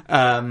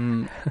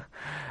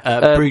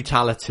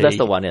 Brutality. That's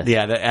the one, yes.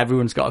 Yeah,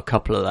 everyone's got a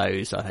couple of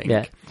those, I think.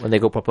 Yeah, when they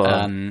go proper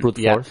brute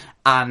force.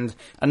 And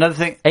another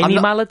thing...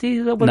 Animality?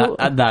 Is that what no,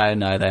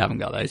 they haven't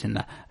got those in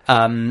there.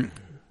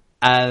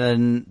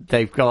 And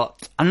they've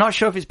got, I'm not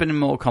sure if it's been in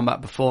Mortal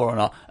Kombat before or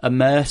not, a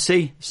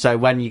mercy. So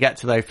when you get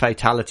to the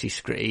fatality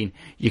screen,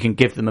 you can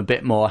give them a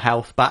bit more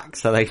health back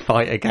so they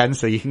fight again,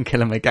 so you can kill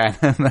them again.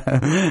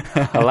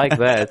 I like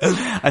that.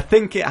 I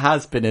think it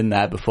has been in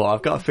there before.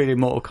 I've got a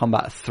feeling Mortal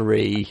Kombat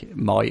 3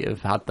 might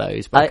have had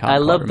those. But I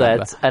love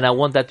remember. that, and I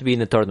want that to be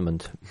in a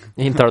tournament.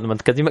 Can you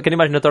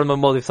imagine a tournament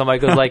mode if somebody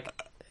goes like,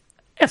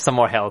 have some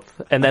more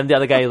health, and then the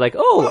other guy is like,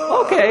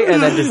 oh, okay,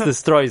 and then just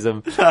destroys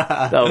him.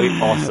 That would be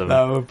awesome.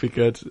 That would be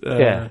good.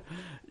 Yeah.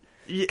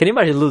 Can you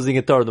imagine losing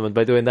a tournament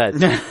by doing that?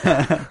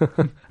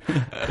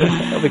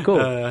 That'd be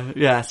cool.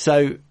 Yeah,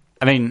 so,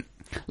 I mean,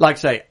 like I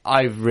say,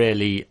 I've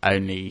really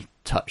only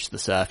touched the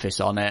surface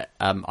on it.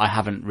 I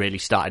haven't really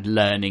started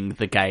learning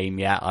the game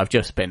yet. I've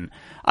just been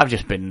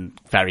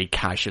very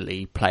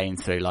casually playing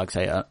through, like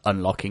I say,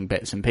 unlocking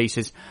bits and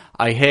pieces.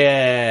 I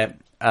hear...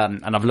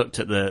 and I've looked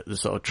at the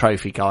sort of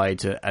trophy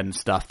guides and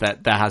stuff,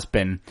 that there has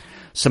been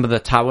some of the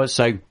towers.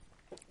 So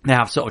they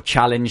have sort of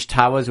challenge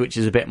towers, which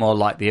is a bit more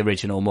like the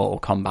original Mortal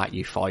Kombat.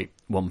 You fight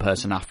one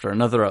person after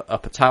another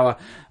up a tower.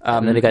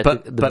 And then you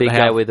got the big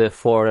guy with the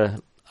 4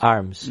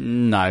 arms.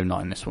 No,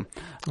 not in this one.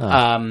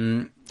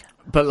 Oh.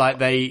 But like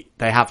they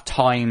have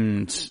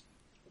timed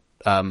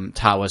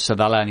towers, so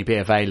they'll only be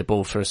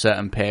available for a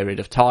certain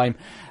period of time.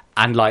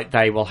 And like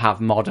they will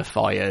have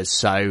modifiers,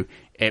 so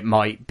it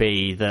might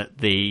be that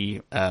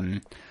the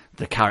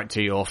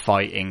character you're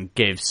fighting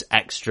gives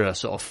extra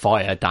sort of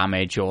fire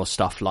damage or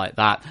stuff like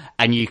that,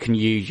 and you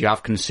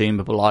have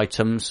consumable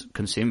items,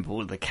 consumable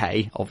with a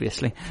K,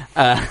 obviously.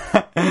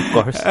 Of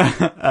course.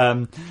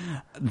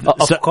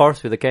 Of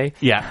course with a K.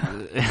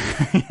 Yeah.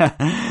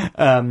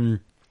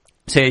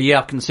 So you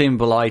have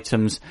consumable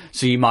items,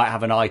 so you might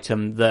have an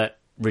item that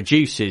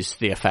reduces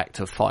the effect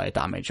of fire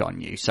damage on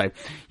you. So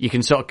you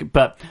can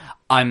but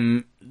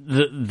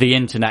the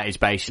internet is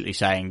basically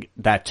saying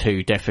they're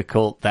too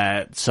difficult.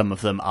 Some of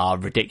them are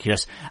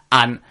ridiculous.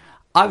 And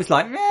I was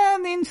like,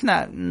 the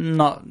internet,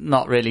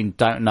 not really,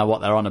 don't know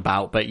what they're on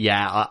about. But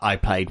yeah, I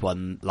played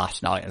one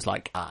last night. It's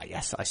like,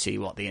 yes, I see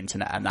what the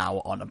internet are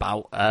now on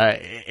about.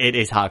 It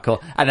is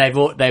hardcore. And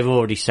they've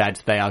already said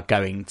they are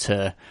going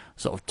to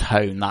sort of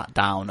tone that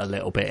down a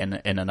little bit in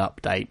an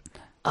update.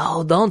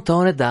 Oh, don't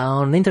tone it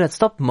down. Internet,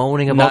 stop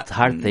moaning about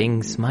hard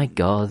things. My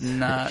God.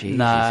 No,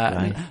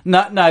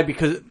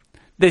 because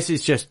this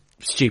is just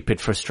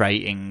stupid,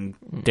 frustrating.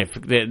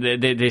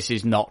 This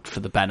is not for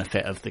the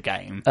benefit of the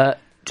game.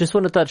 Just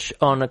want to touch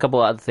on a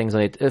couple of other things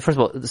on it. First of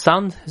all, the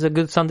sound is a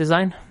good sound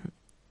design.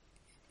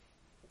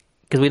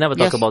 Because we never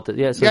talk about it.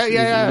 Yeah, so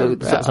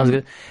sounds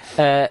good.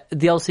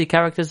 DLC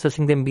characters, I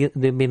think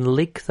they've been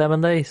leaked,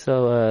 haven't they?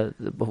 So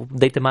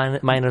data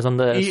miners on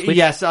the Switch.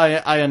 Yes,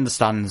 I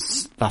understand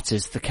that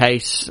is the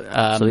case.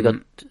 So we got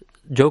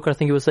Joker, I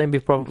think you were saying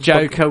before.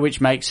 Joker, which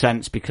makes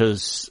sense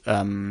because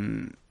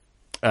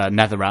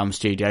NetherRealm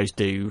Studios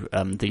do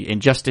the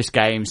Injustice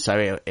games,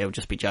 so it'll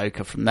just be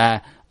Joker from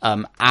there.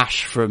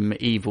 Ash from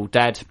Evil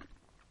Dead.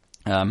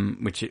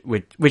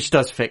 Which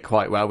does fit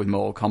quite well with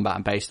Mortal Kombat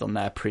and based on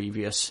their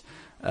previous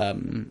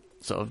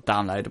sort of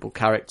downloadable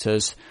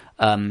characters.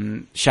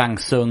 Shang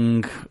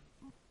Tsung,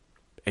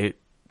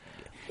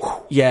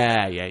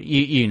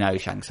 you know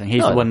Shang Tsung.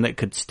 He's the one that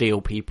could steal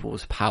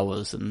people's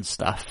powers and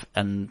stuff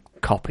and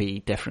copy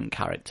different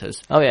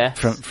characters. Oh yeah,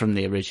 from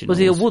the original. Was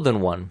he a wooden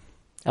one?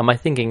 Am I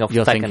thinking of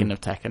You're Tekken? Thinking of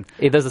Tekken.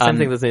 It does the same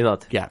thing, does he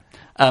not? Yeah.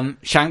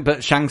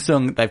 Shang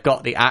Tsung, they've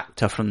got the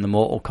actor from the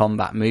Mortal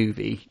Kombat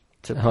movie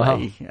to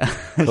play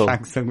Cool.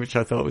 Shang Tsung, which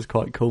I thought was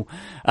quite cool.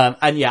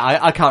 And yeah,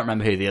 I can't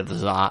remember who the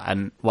others are,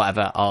 and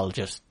whatever,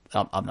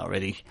 I'm not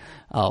really,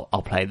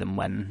 I'll play them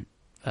when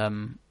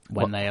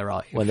they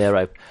arrive. When they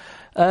arrive.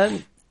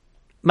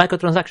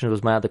 Microtransactions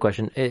was my other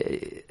question.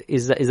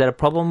 Is that a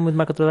problem with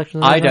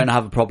microtransactions? I don't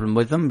have a problem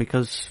with them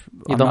because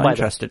I'm not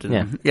interested in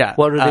them. Yeah.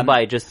 What do they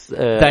buy? Just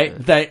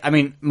I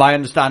mean, my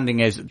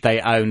understanding is they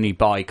only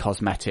buy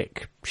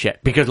cosmetic shit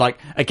because, like,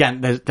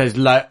 again, there's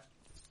I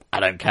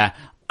don't care.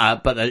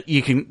 But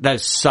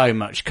there's so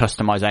much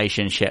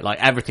customization shit. Like,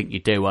 everything you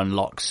do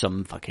unlocks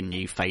some fucking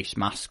new face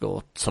mask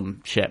or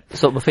some shit.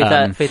 So, but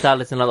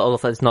fatalities and all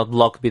of that is not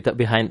locked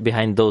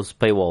behind those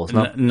paywalls,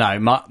 no? No,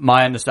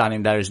 my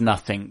understanding there is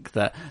nothing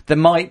that, there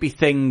might be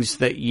things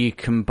that you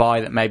can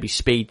buy that maybe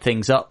speed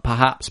things up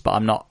perhaps, but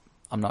I'm not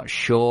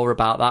sure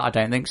about that. I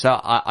don't think so.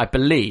 I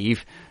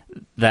believe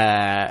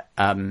they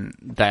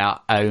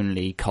are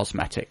only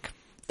cosmetic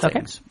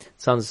things. Okay.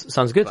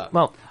 Sounds good. But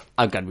well,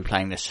 I'm going to be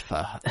playing this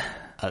for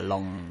a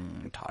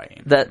long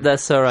time.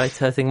 That's all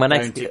right. I think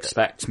don't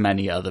expect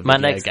many other video my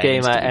next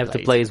games game I have to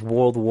play is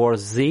World War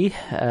Z.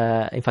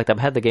 In fact, I've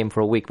had the game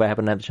for a week, but I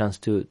haven't had a chance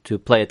to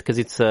play it because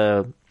it's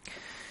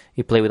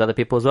you play with other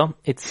people as well.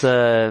 It's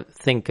Left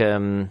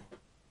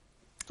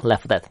 4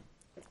 Dead.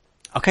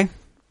 Okay,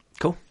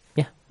 cool.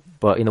 Yeah,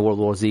 but in the World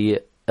War Z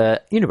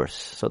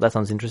universe. So that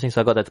sounds interesting.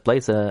 So I got that to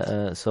play.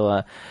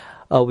 So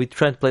I'll be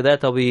trying to play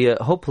that. I'll be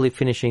hopefully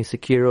finishing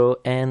Sekiro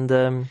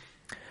and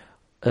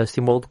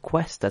SteamWorld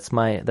Quest. That's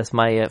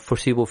my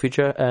foreseeable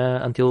future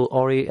until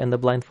Ori and the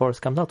Blind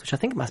Forest comes out, which I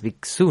think must be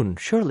soon.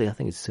 Surely, I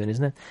think it's soon,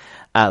 isn't it?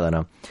 I don't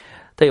know.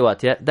 Tell you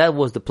what, yeah, that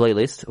was the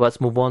playlist.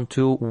 Let's move on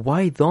to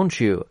Why Don't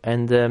You?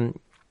 And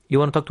you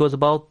want to talk to us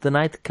about The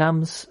Night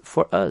Comes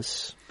for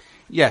Us?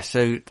 Yeah,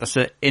 so that's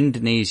an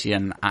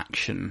Indonesian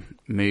action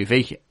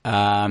movie.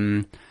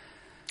 All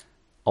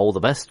the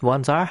best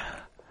ones are?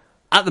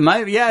 At the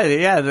moment,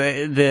 yeah,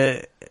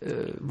 the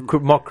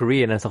more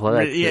Korean and stuff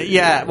like that.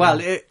 Yeah, well,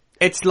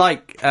 it's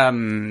like,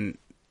 it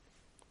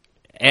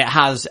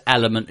has I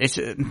don't want to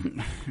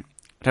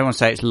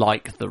say it's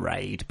like The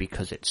Raid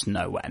because it's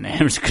nowhere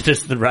near as good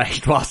as The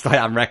Raid, whilst I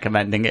am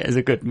recommending it as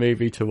a good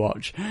movie to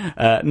watch.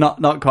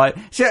 Not quite.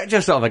 It's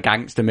just sort of a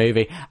gangster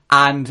movie.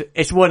 And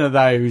it's one of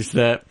those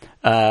that,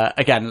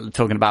 again,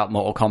 talking about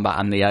Mortal Kombat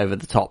and the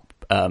over-the-top,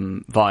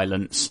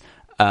 violence,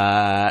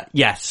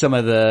 some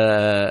of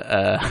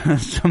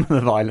the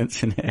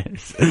violence in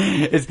it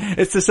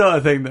it's the sort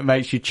of thing that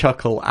makes you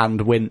chuckle and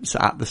wince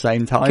at the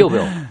same time. Kill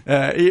Bill.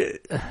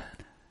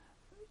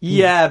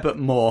 Yeah, but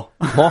more.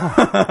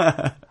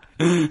 More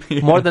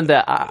than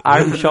the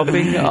arm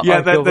shopping.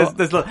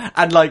 There's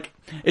and like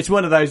it's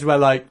one of those where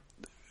like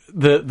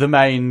the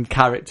main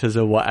characters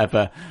or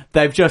whatever,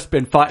 they've just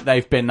been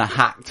they've been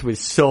hacked with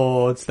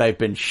swords, they've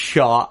been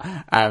shot,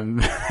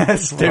 and they're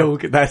still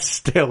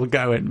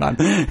going, man.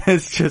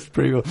 It's just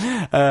brutal.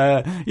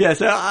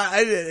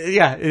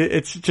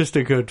 It's just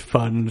a good,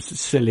 fun,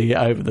 silly,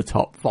 over the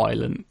top,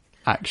 violent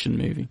action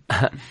movie.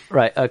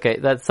 Right, okay,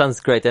 that sounds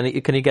great.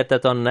 And can you get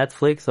that on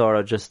Netflix,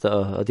 or just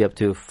do you have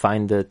to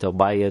find it or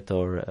buy it,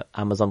 or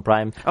Amazon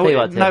Prime?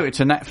 No, it's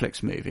a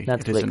Netflix movie.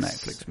 It is a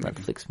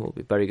Netflix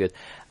movie. Very good.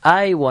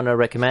 I want to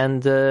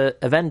recommend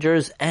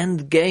Avengers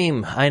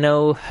Endgame. I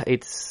know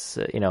it's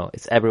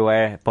it's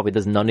everywhere. Probably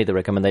does not need a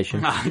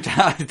recommendation.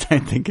 I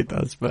don't think it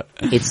does, but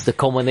it's the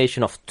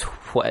culmination of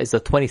it's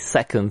the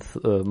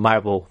 22nd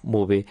Marvel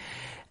movie.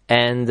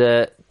 And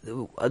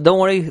don't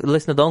worry,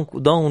 listener,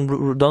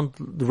 don't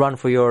run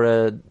for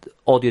your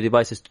audio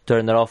devices to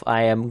turn it off.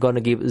 I am going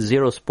to give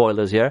zero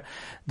spoilers here.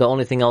 The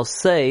only thing I'll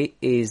say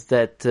is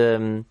that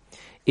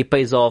it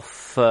pays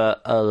off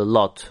a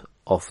lot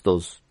of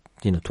those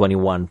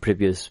 21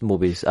 previous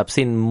movies. I've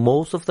seen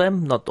most of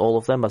them, not all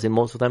of them. I've seen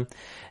most of them,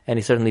 and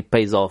it certainly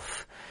pays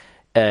off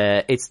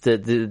it's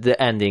the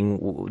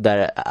ending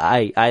that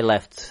I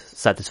left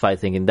satisfied,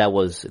 thinking that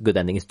was a good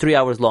ending. It's 3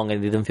 hours long,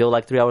 and it didn't feel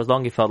like 3 hours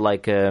long. It felt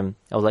like I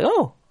was like,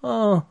 oh,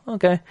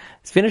 okay,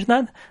 it's finished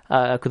now.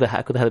 I could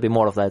have had a bit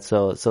more of that.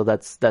 So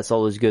that's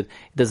always good.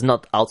 It does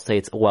not outstay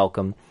its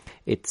welcome.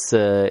 It's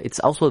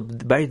also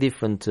very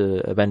different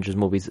Avengers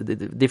movies,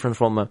 different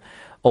from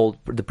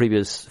the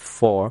previous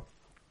four.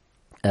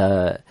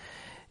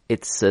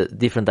 It's a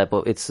different type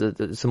of. It's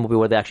a movie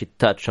where they actually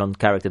touch on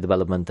character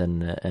development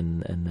and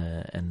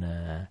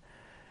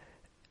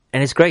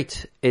it's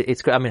great.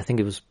 It's great. I mean, I think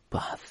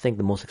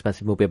the most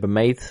expensive movie ever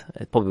made.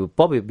 It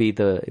probably be I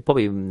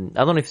don't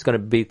know if it's going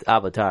to beat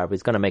Avatar, but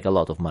it's going to make a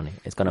lot of money.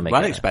 It's going to make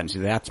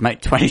expensive. They had to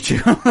make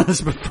 22 hours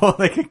before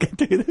they could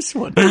do this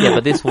one. Yeah,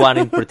 but this one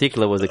in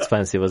particular was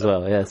expensive as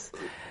well. Yes.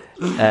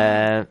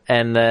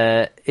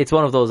 It's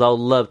one of those I would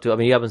love to. I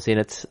mean, you haven't seen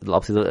it,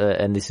 obviously,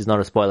 and this is not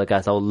a spoiler,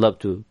 guys. I would love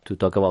to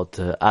talk about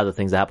other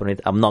things that happen in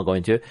it. I'm not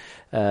going to.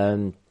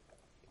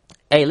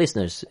 Hey,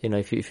 listeners,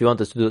 if you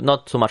want us to do,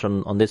 not so much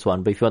on this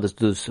one, but if you want us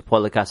to do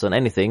spoiler cast on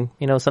anything,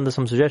 send us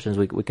some suggestions.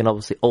 We can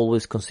obviously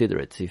always consider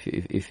it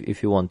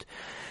if you want.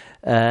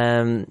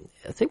 I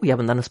think we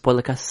haven't done a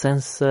spoiler cast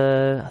since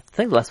I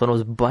think the last one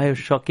was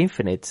BioShock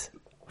Infinite,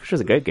 which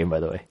was a great game, by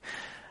the way.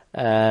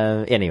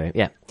 Anyway,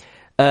 yeah.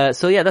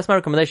 So yeah, that's my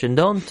recommendation.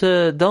 Don't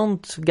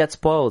get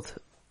spoiled.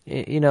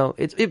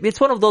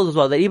 It's one of those as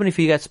well that even if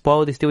you get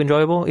spoiled, it's still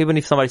enjoyable. Even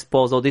if somebody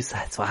spoils,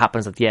 that's what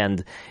happens at the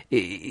end.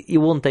 It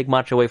won't take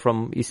much away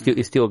from. It's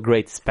still a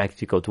great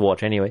spectacle to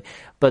watch anyway.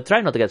 But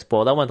try not to get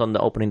spoiled. I went on the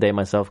opening day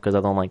myself because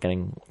I don't like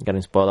getting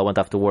spoiled. I went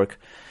after work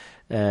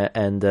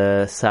and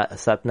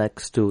sat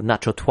next to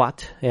Nacho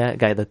Twat, a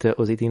guy that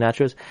was eating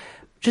nachos.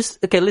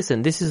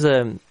 Listen. This is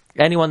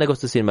anyone that goes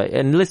to cinema,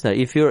 and listener,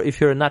 if you're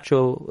a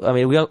nacho, I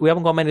mean, we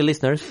haven't got many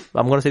listeners.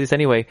 I'm going to say this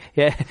anyway.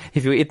 Yeah,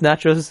 if you eat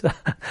nachos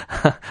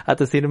at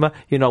the cinema,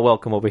 you're not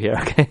welcome over here.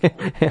 Okay,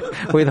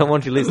 we don't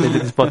want you listening to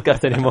this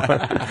podcast anymore.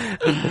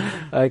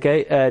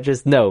 Okay,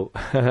 just no.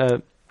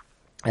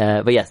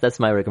 But yes,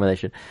 that's my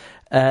recommendation.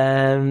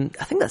 I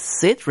think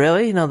that's it,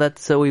 really.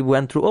 That's we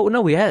went through. Oh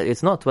no,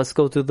 it's not. Let's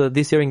go to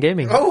this year in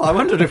gaming. Oh, I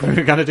wondered if we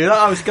were going to do that.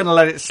 I was going to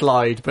let it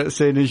slide, but as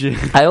soon as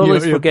I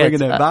always forget.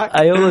 Bringing it back.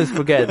 I always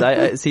forget.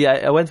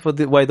 I went for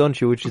the Why Don't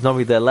You, which is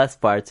normally the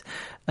last part.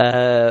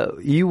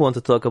 You want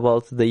to talk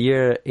about the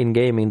year in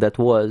gaming that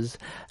was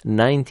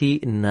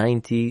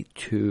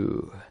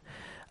 1992.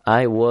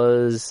 I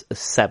was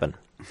 7.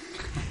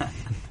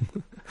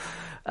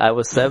 I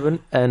was 7,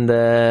 and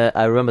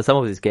I remember some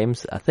of these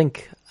games. I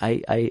think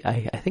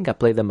I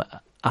played them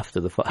after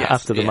the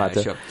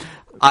matter. Sure.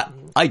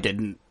 I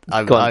didn't.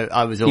 I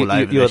was all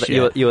over this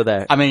shit. You were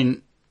there. I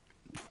mean,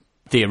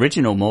 the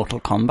original Mortal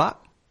Kombat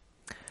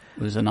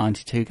was a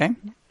 92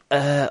 game.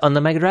 On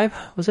the Mega Drive,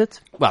 was it?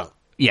 Well,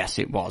 yes,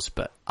 it was,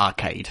 but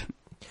arcade.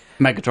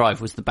 Mega Drive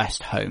was the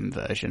best home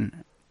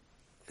version.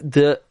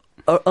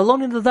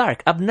 Alone in the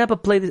Dark. I've never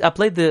played it. I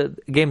played the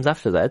games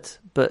after that,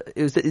 but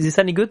is this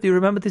any good? Do you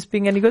remember this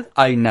being any good?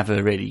 I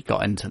never really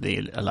got into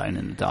the Alone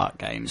in the Dark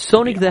games.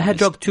 Sonic the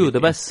Hedgehog 2, the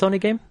best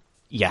Sonic game?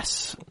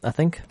 Yes. I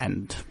think.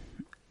 And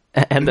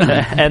end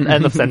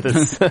of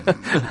sentence. Fair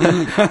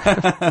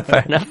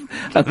enough.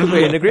 I think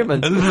we're in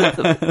agreement.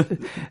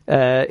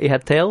 It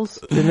had Tails,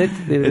 didn't it?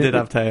 It did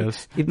have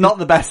Tails. Not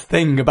the best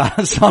thing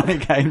about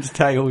Sonic games,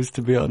 Tails,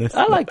 to be honest.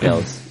 I like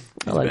Tails.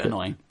 I like it.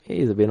 Annoying. It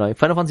is a bit annoying.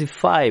 Final Fantasy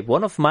V,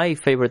 one of my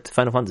favorite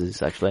Final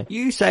Fantasies, actually.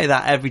 You say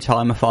that every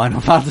time a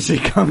Final Fantasy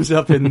comes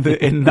up in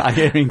that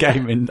hearing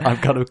game, and I've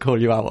got to call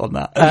you out on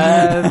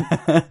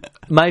that.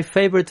 My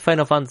favorite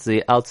Final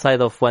Fantasy,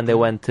 outside of when they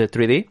went to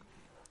 3D,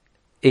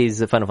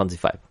 is Final Fantasy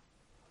V.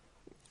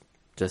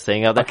 Just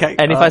saying out there. Okay,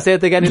 and if I say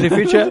it again in the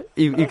future,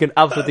 you can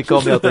absolutely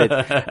call me out on it.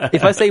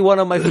 If I say one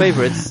of my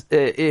favorites,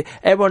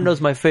 everyone knows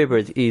my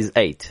favorite is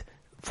 8.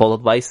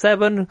 Followed by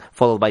 7,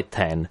 followed by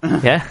 10.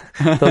 Yeah,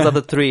 those are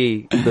the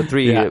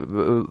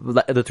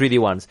 3D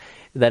ones.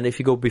 Then if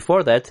you go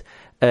before that,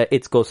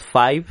 it goes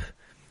 5,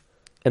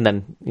 and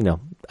then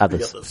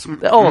others.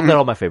 Oh, they're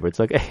all my favorites.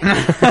 Okay.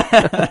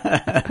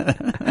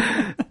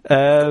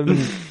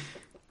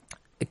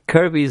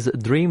 Kirby's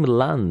Dream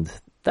Land,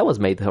 that was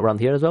made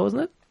around here as well,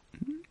 wasn't it?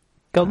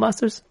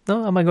 Codemasters?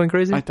 No, am I going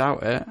crazy? I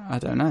doubt it. I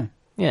don't know.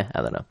 Yeah,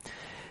 I don't know.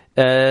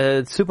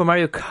 Super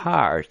Mario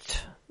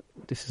Kart.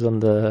 This is on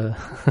the...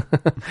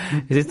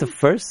 Is this the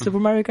first Super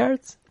Mario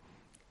Kart?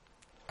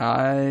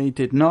 I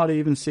did not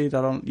even see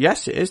that on...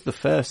 Yes, it is the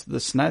first, the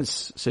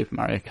SNES Super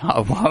Mario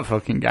Kart. What a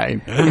fucking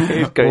game.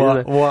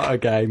 What a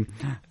game.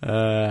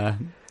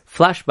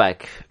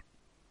 Flashback.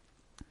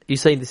 You're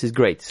saying this is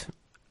great.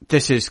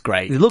 This is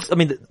great. It looks,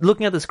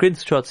 looking at the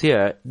screenshots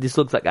here, this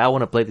looks like I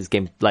want to play this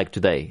game like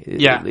today.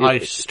 Yeah, I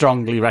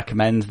strongly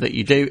recommend that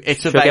you do.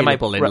 It's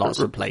available in lots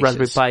of places.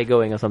 Raspberry Pi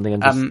going or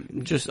something.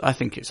 And I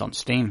think it's on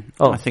Steam.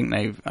 Oh. I think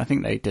they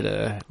did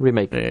a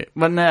remake.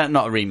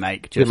 Not a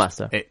remake, just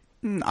remaster.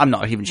 I'm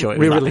not even sure it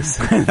was re-release.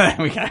 There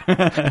we go.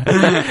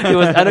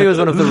 I know it was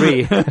one of the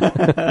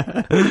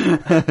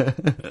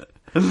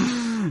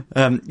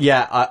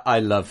I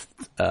loved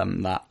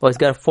that. Well, it's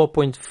got a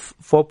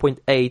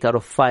 4.8 out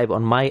of 5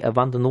 on my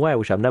Abandonware,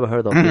 which I've never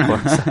heard of before.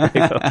 So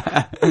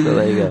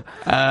there you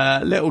go.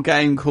 Little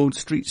game called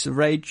Streets of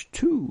Rage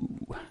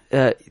 2.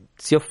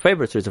 It's your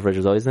favorite Streets of Rage,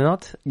 though, is it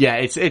not? Yeah,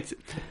 it's.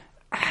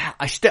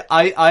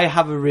 I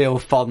have a real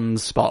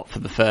fond spot for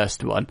the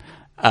first one,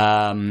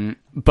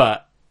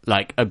 but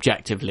like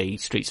objectively,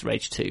 Streets of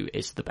Rage 2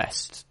 is the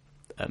best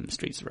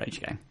Streets of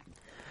Rage game.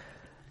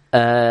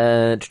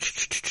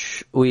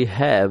 We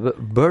have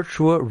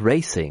Virtua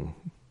Racing.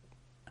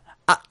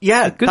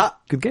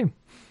 Good game.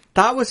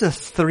 That was a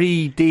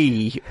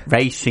 3D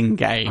racing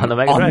game on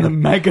the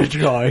Mega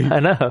Drive. I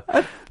know.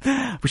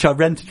 Which I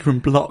rented from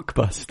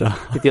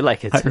Blockbuster. Did you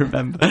like it? I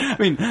remember. I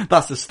mean,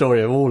 that's the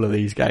story of all of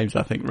these games,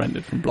 I think,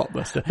 rented from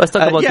Blockbuster. Let's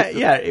talk about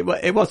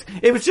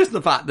it was just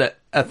the fact that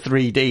a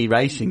 3D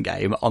racing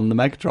game on the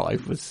Mega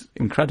Drive was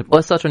incredible.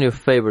 Let's touch on your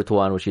favorite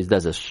one, which is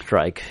Desert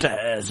Strike.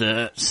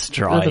 Desert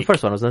Strike. That was the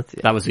first one, wasn't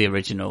it? That was the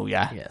original,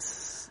 yeah.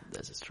 Yes,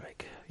 Desert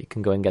Strike. You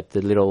can go and get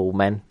the little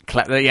men.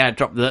 Drop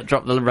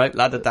the rope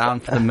ladder down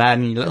for the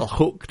men, your little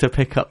hook to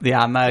pick up the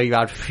ammo, you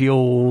had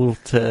fuel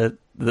that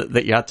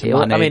you had to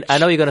manage. I mean, I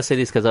know you're going to say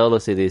this because I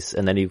always say this,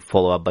 and then you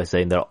follow up by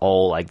saying they're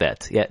all like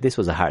that. Yeah, this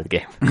was a hard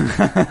game.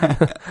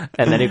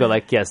 And then you go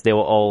like, yes, they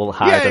were all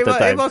hard at the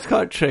time. It was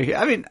quite tricky.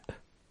 I mean,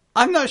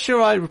 I'm not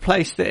sure I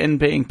replaced it in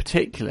being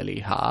particularly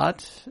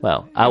hard.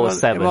 Well, I was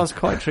 7. It was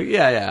quite tricky.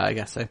 Yeah, I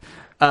guess so.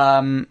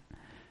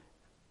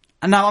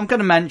 And now I'm going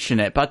to mention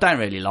it, but I don't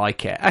really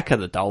like it. Echo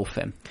the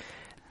Dolphin.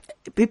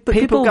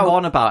 People go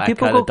on about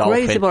Echo the Dolphin. People go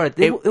crazy about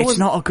it. It's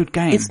not a good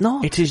game. It's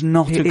not. It is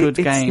not a good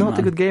game. It's not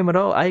a good game at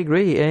all. I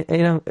agree.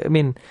 I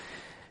mean,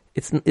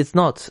 it's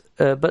not.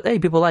 But hey,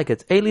 people like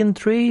it. Alien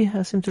 3,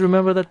 I seem to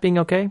remember that being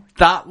okay.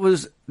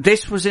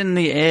 This was in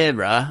the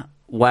era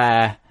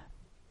where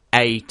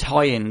a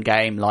tie-in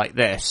game like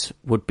this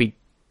would be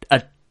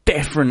a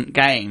different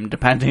game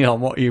depending on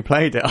what you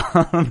played it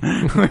on,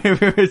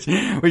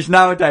 which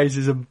nowadays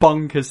is a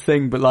bonkers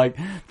thing. But like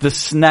the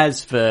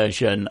SNES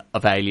version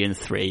of Alien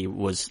 3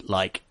 was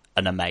like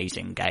an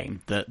amazing game.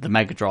 The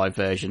Mega Drive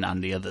version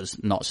and the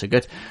others not so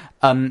good.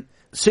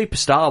 Super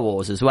Star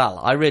Wars as well.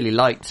 I really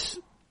liked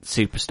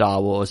Super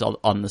Star Wars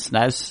on the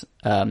SNES,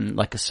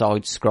 like a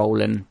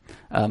side-scrolling.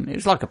 It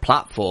was like a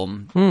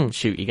platform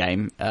shooty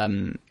game.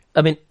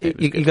 I mean,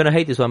 you're going to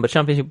hate this one, but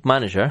Championship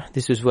Manager,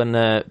 this was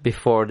when,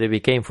 before they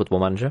became Football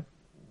Manager.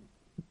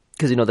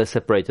 Because, they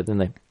separated,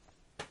 didn't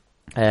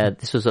they?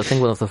 This was, I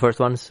think, one of the first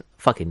ones.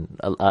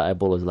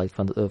 I've always liked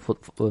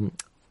Football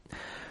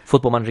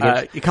Manager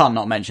games. You can't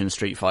not mention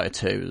Street Fighter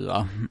 2 as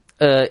well.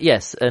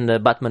 Yes,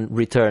 and Batman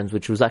Returns,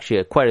 which was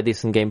actually quite a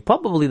decent game.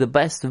 Probably the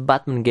best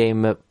Batman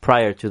game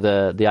prior to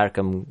the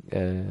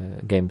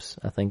Arkham games,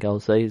 I think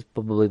I'll say. It's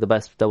probably the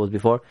best that was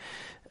before.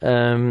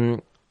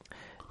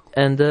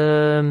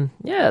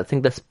 I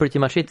think that's pretty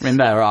much it. I mean,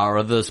 there are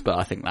others, but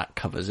I think that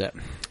covers it.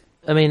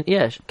 I mean,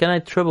 yeah, can I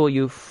trouble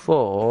you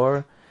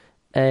for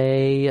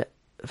a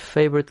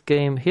favorite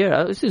game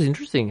here? This is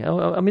interesting.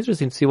 I'm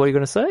interested to see what you're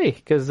going to say,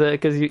 because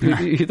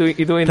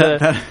you're doing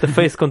the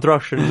face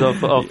contractions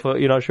of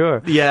you're not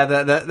sure. Yeah,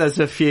 there's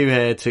a few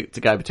here to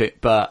go between,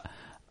 but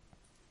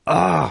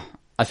I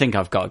think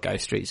I've got to go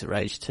Streets of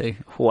Rage 2.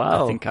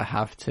 Wow. I think I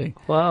have to.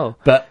 Wow.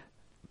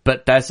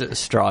 But Desert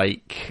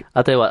Strike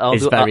I'll tell you what,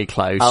 is very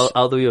close.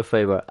 I'll do you a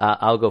favor.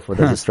 I'll go for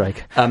Desert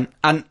Strike. And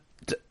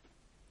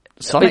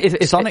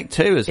Sonic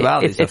 2 as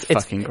well is a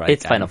fucking great game.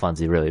 It's Final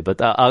Fantasy, really,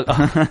 but I'll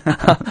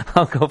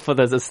go for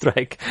Desert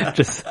Strike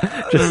just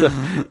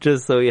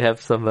so you have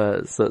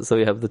some so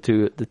you have the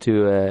two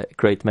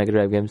great Mega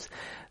Drive games.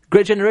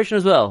 Great generation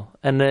as well.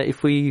 And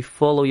if we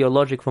follow your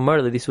logic from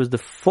earlier, this was the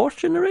 4th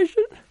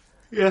generation?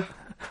 Yeah.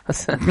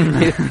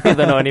 You don't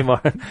know anymore.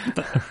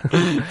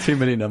 Too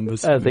many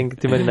numbers. I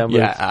think too many numbers.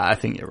 Yeah, I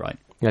think you're right.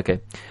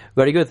 Okay.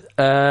 Very good.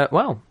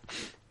 Well,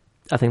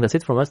 I think that's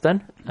it from us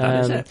then.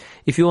 That is it.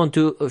 If you want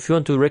to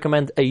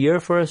recommend a year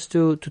for us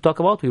to talk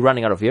about, we're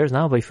running out of years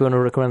now, but if you want to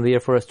recommend a year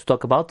for us to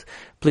talk about,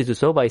 please do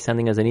so by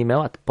sending us an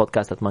email at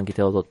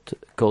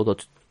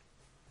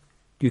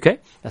podcast@monkeytail.co.uk.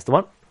 That's the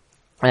one.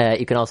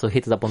 You can also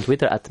hit us up on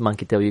Twitter at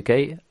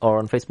monkeytailuk or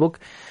on Facebook.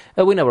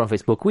 We're never on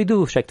Facebook. We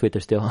do check Twitter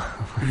still.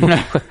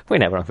 We're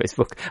never on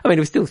Facebook. I mean,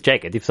 we still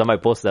check it. If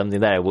somebody posts something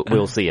there,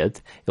 we'll see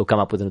it. It'll come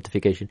up with a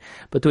notification.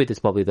 But Twitter is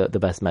probably the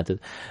best method.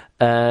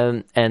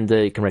 And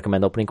you can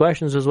recommend opening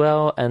questions as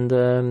well. And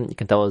you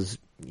can tell us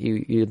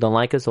you don't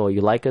like us or you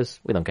like us.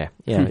 We don't care.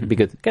 Yeah, it'd be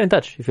good. Get in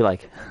touch if you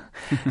like.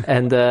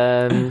 And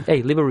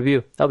hey, leave a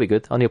review. That'll be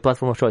good on your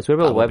platform of choice. We're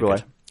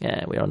everywhere.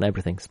 Yeah, we're on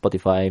everything.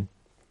 Spotify,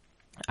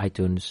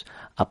 iTunes,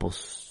 Apple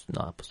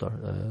Store,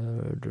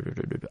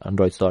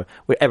 Android Store.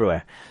 We're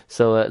everywhere.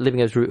 So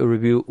leaving us a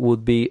review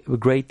would be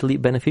greatly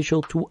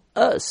beneficial to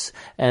us.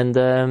 And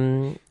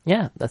I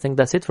think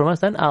that's it from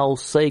us then. I'll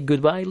say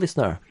goodbye,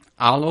 listener.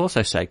 I'll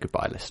also say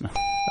goodbye, listener.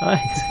 All right.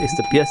 It's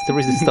the pièce de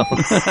résistance.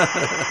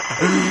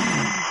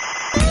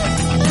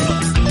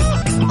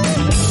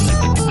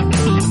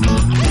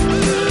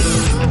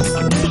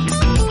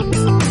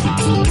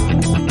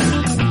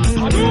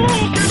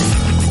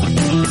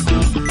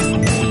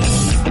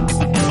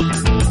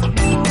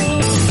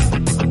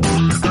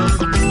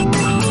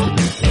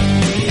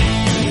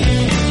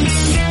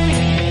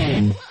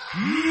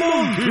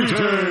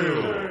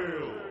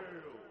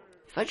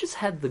 If I just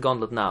had the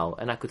gauntlet now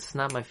and I could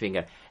snap my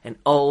finger and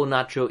all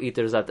nacho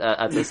eaters at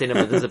the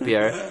cinema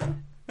disappear,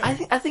 I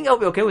think I'll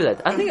be okay with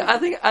that. I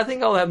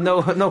think I'll have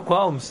no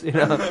qualms, in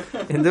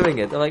doing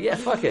it. I'm like, yeah,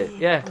 fuck it,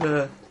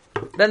 yeah.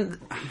 Then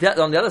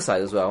on the other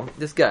side as well,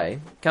 this guy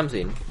comes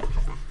in,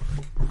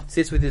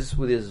 sits with his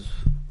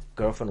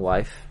girlfriend,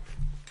 wife,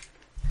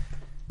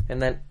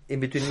 and then in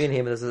between me and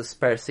him there's a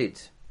spare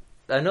seat.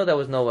 I know there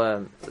was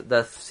no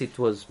that seat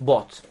was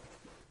bought,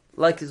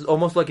 like it's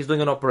almost like he's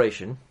doing an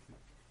operation.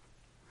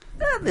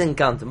 That didn't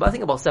count him, but I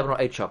think about 7 or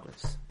 8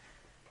 chocolates,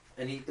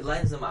 and he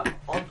lines them up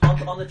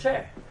on the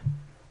chair.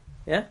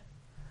 Yeah,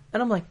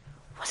 and I'm like,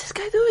 what's this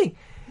guy doing?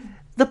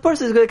 The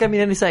person is going to come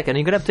in any second.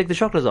 You're going to have to take the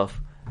chocolates off.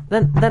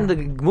 Then the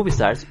movie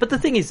starts. But the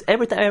thing is,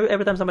 every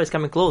time somebody's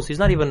coming close, he's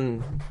not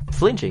even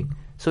flinching.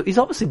 So he's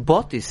obviously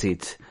bought this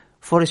seat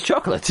for his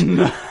chocolate.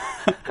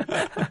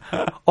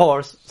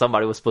 Or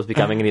somebody was supposed to be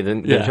coming and he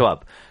didn't show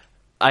up.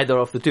 Either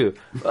of the two.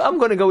 I'm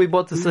going to go with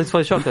bought the seat for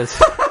his chocolates.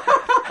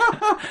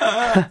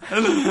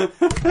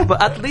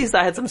 But at least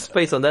I had some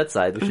space on that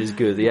side, which is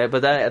good. Yeah.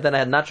 But then I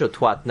had Nacho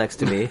Twat next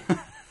to me.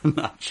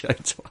 Nacho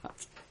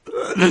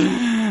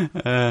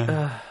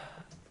Twat.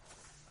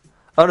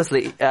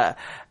 Honestly,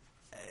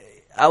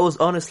 I was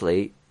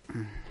honestly,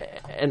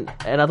 and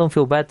I don't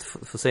feel bad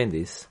for saying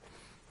this.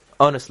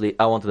 Honestly,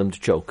 I wanted them to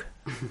choke.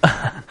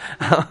 I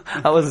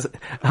was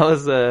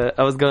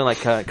going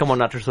like, come on,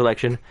 natural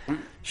selection,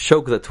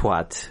 choke the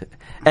twat,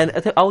 and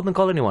I wouldn't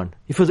call anyone.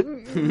 If it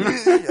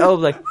was, I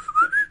was like,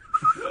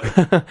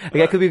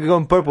 like I could be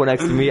going purple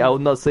next to me. I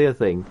would not say a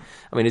thing.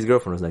 I mean, his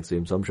girlfriend was next to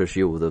him, so I'm sure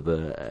she would have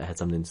had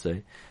something to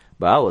say.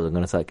 But I wasn't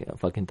gonna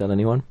fucking tell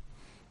anyone.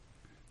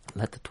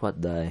 Let the twat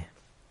die,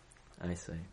 I say.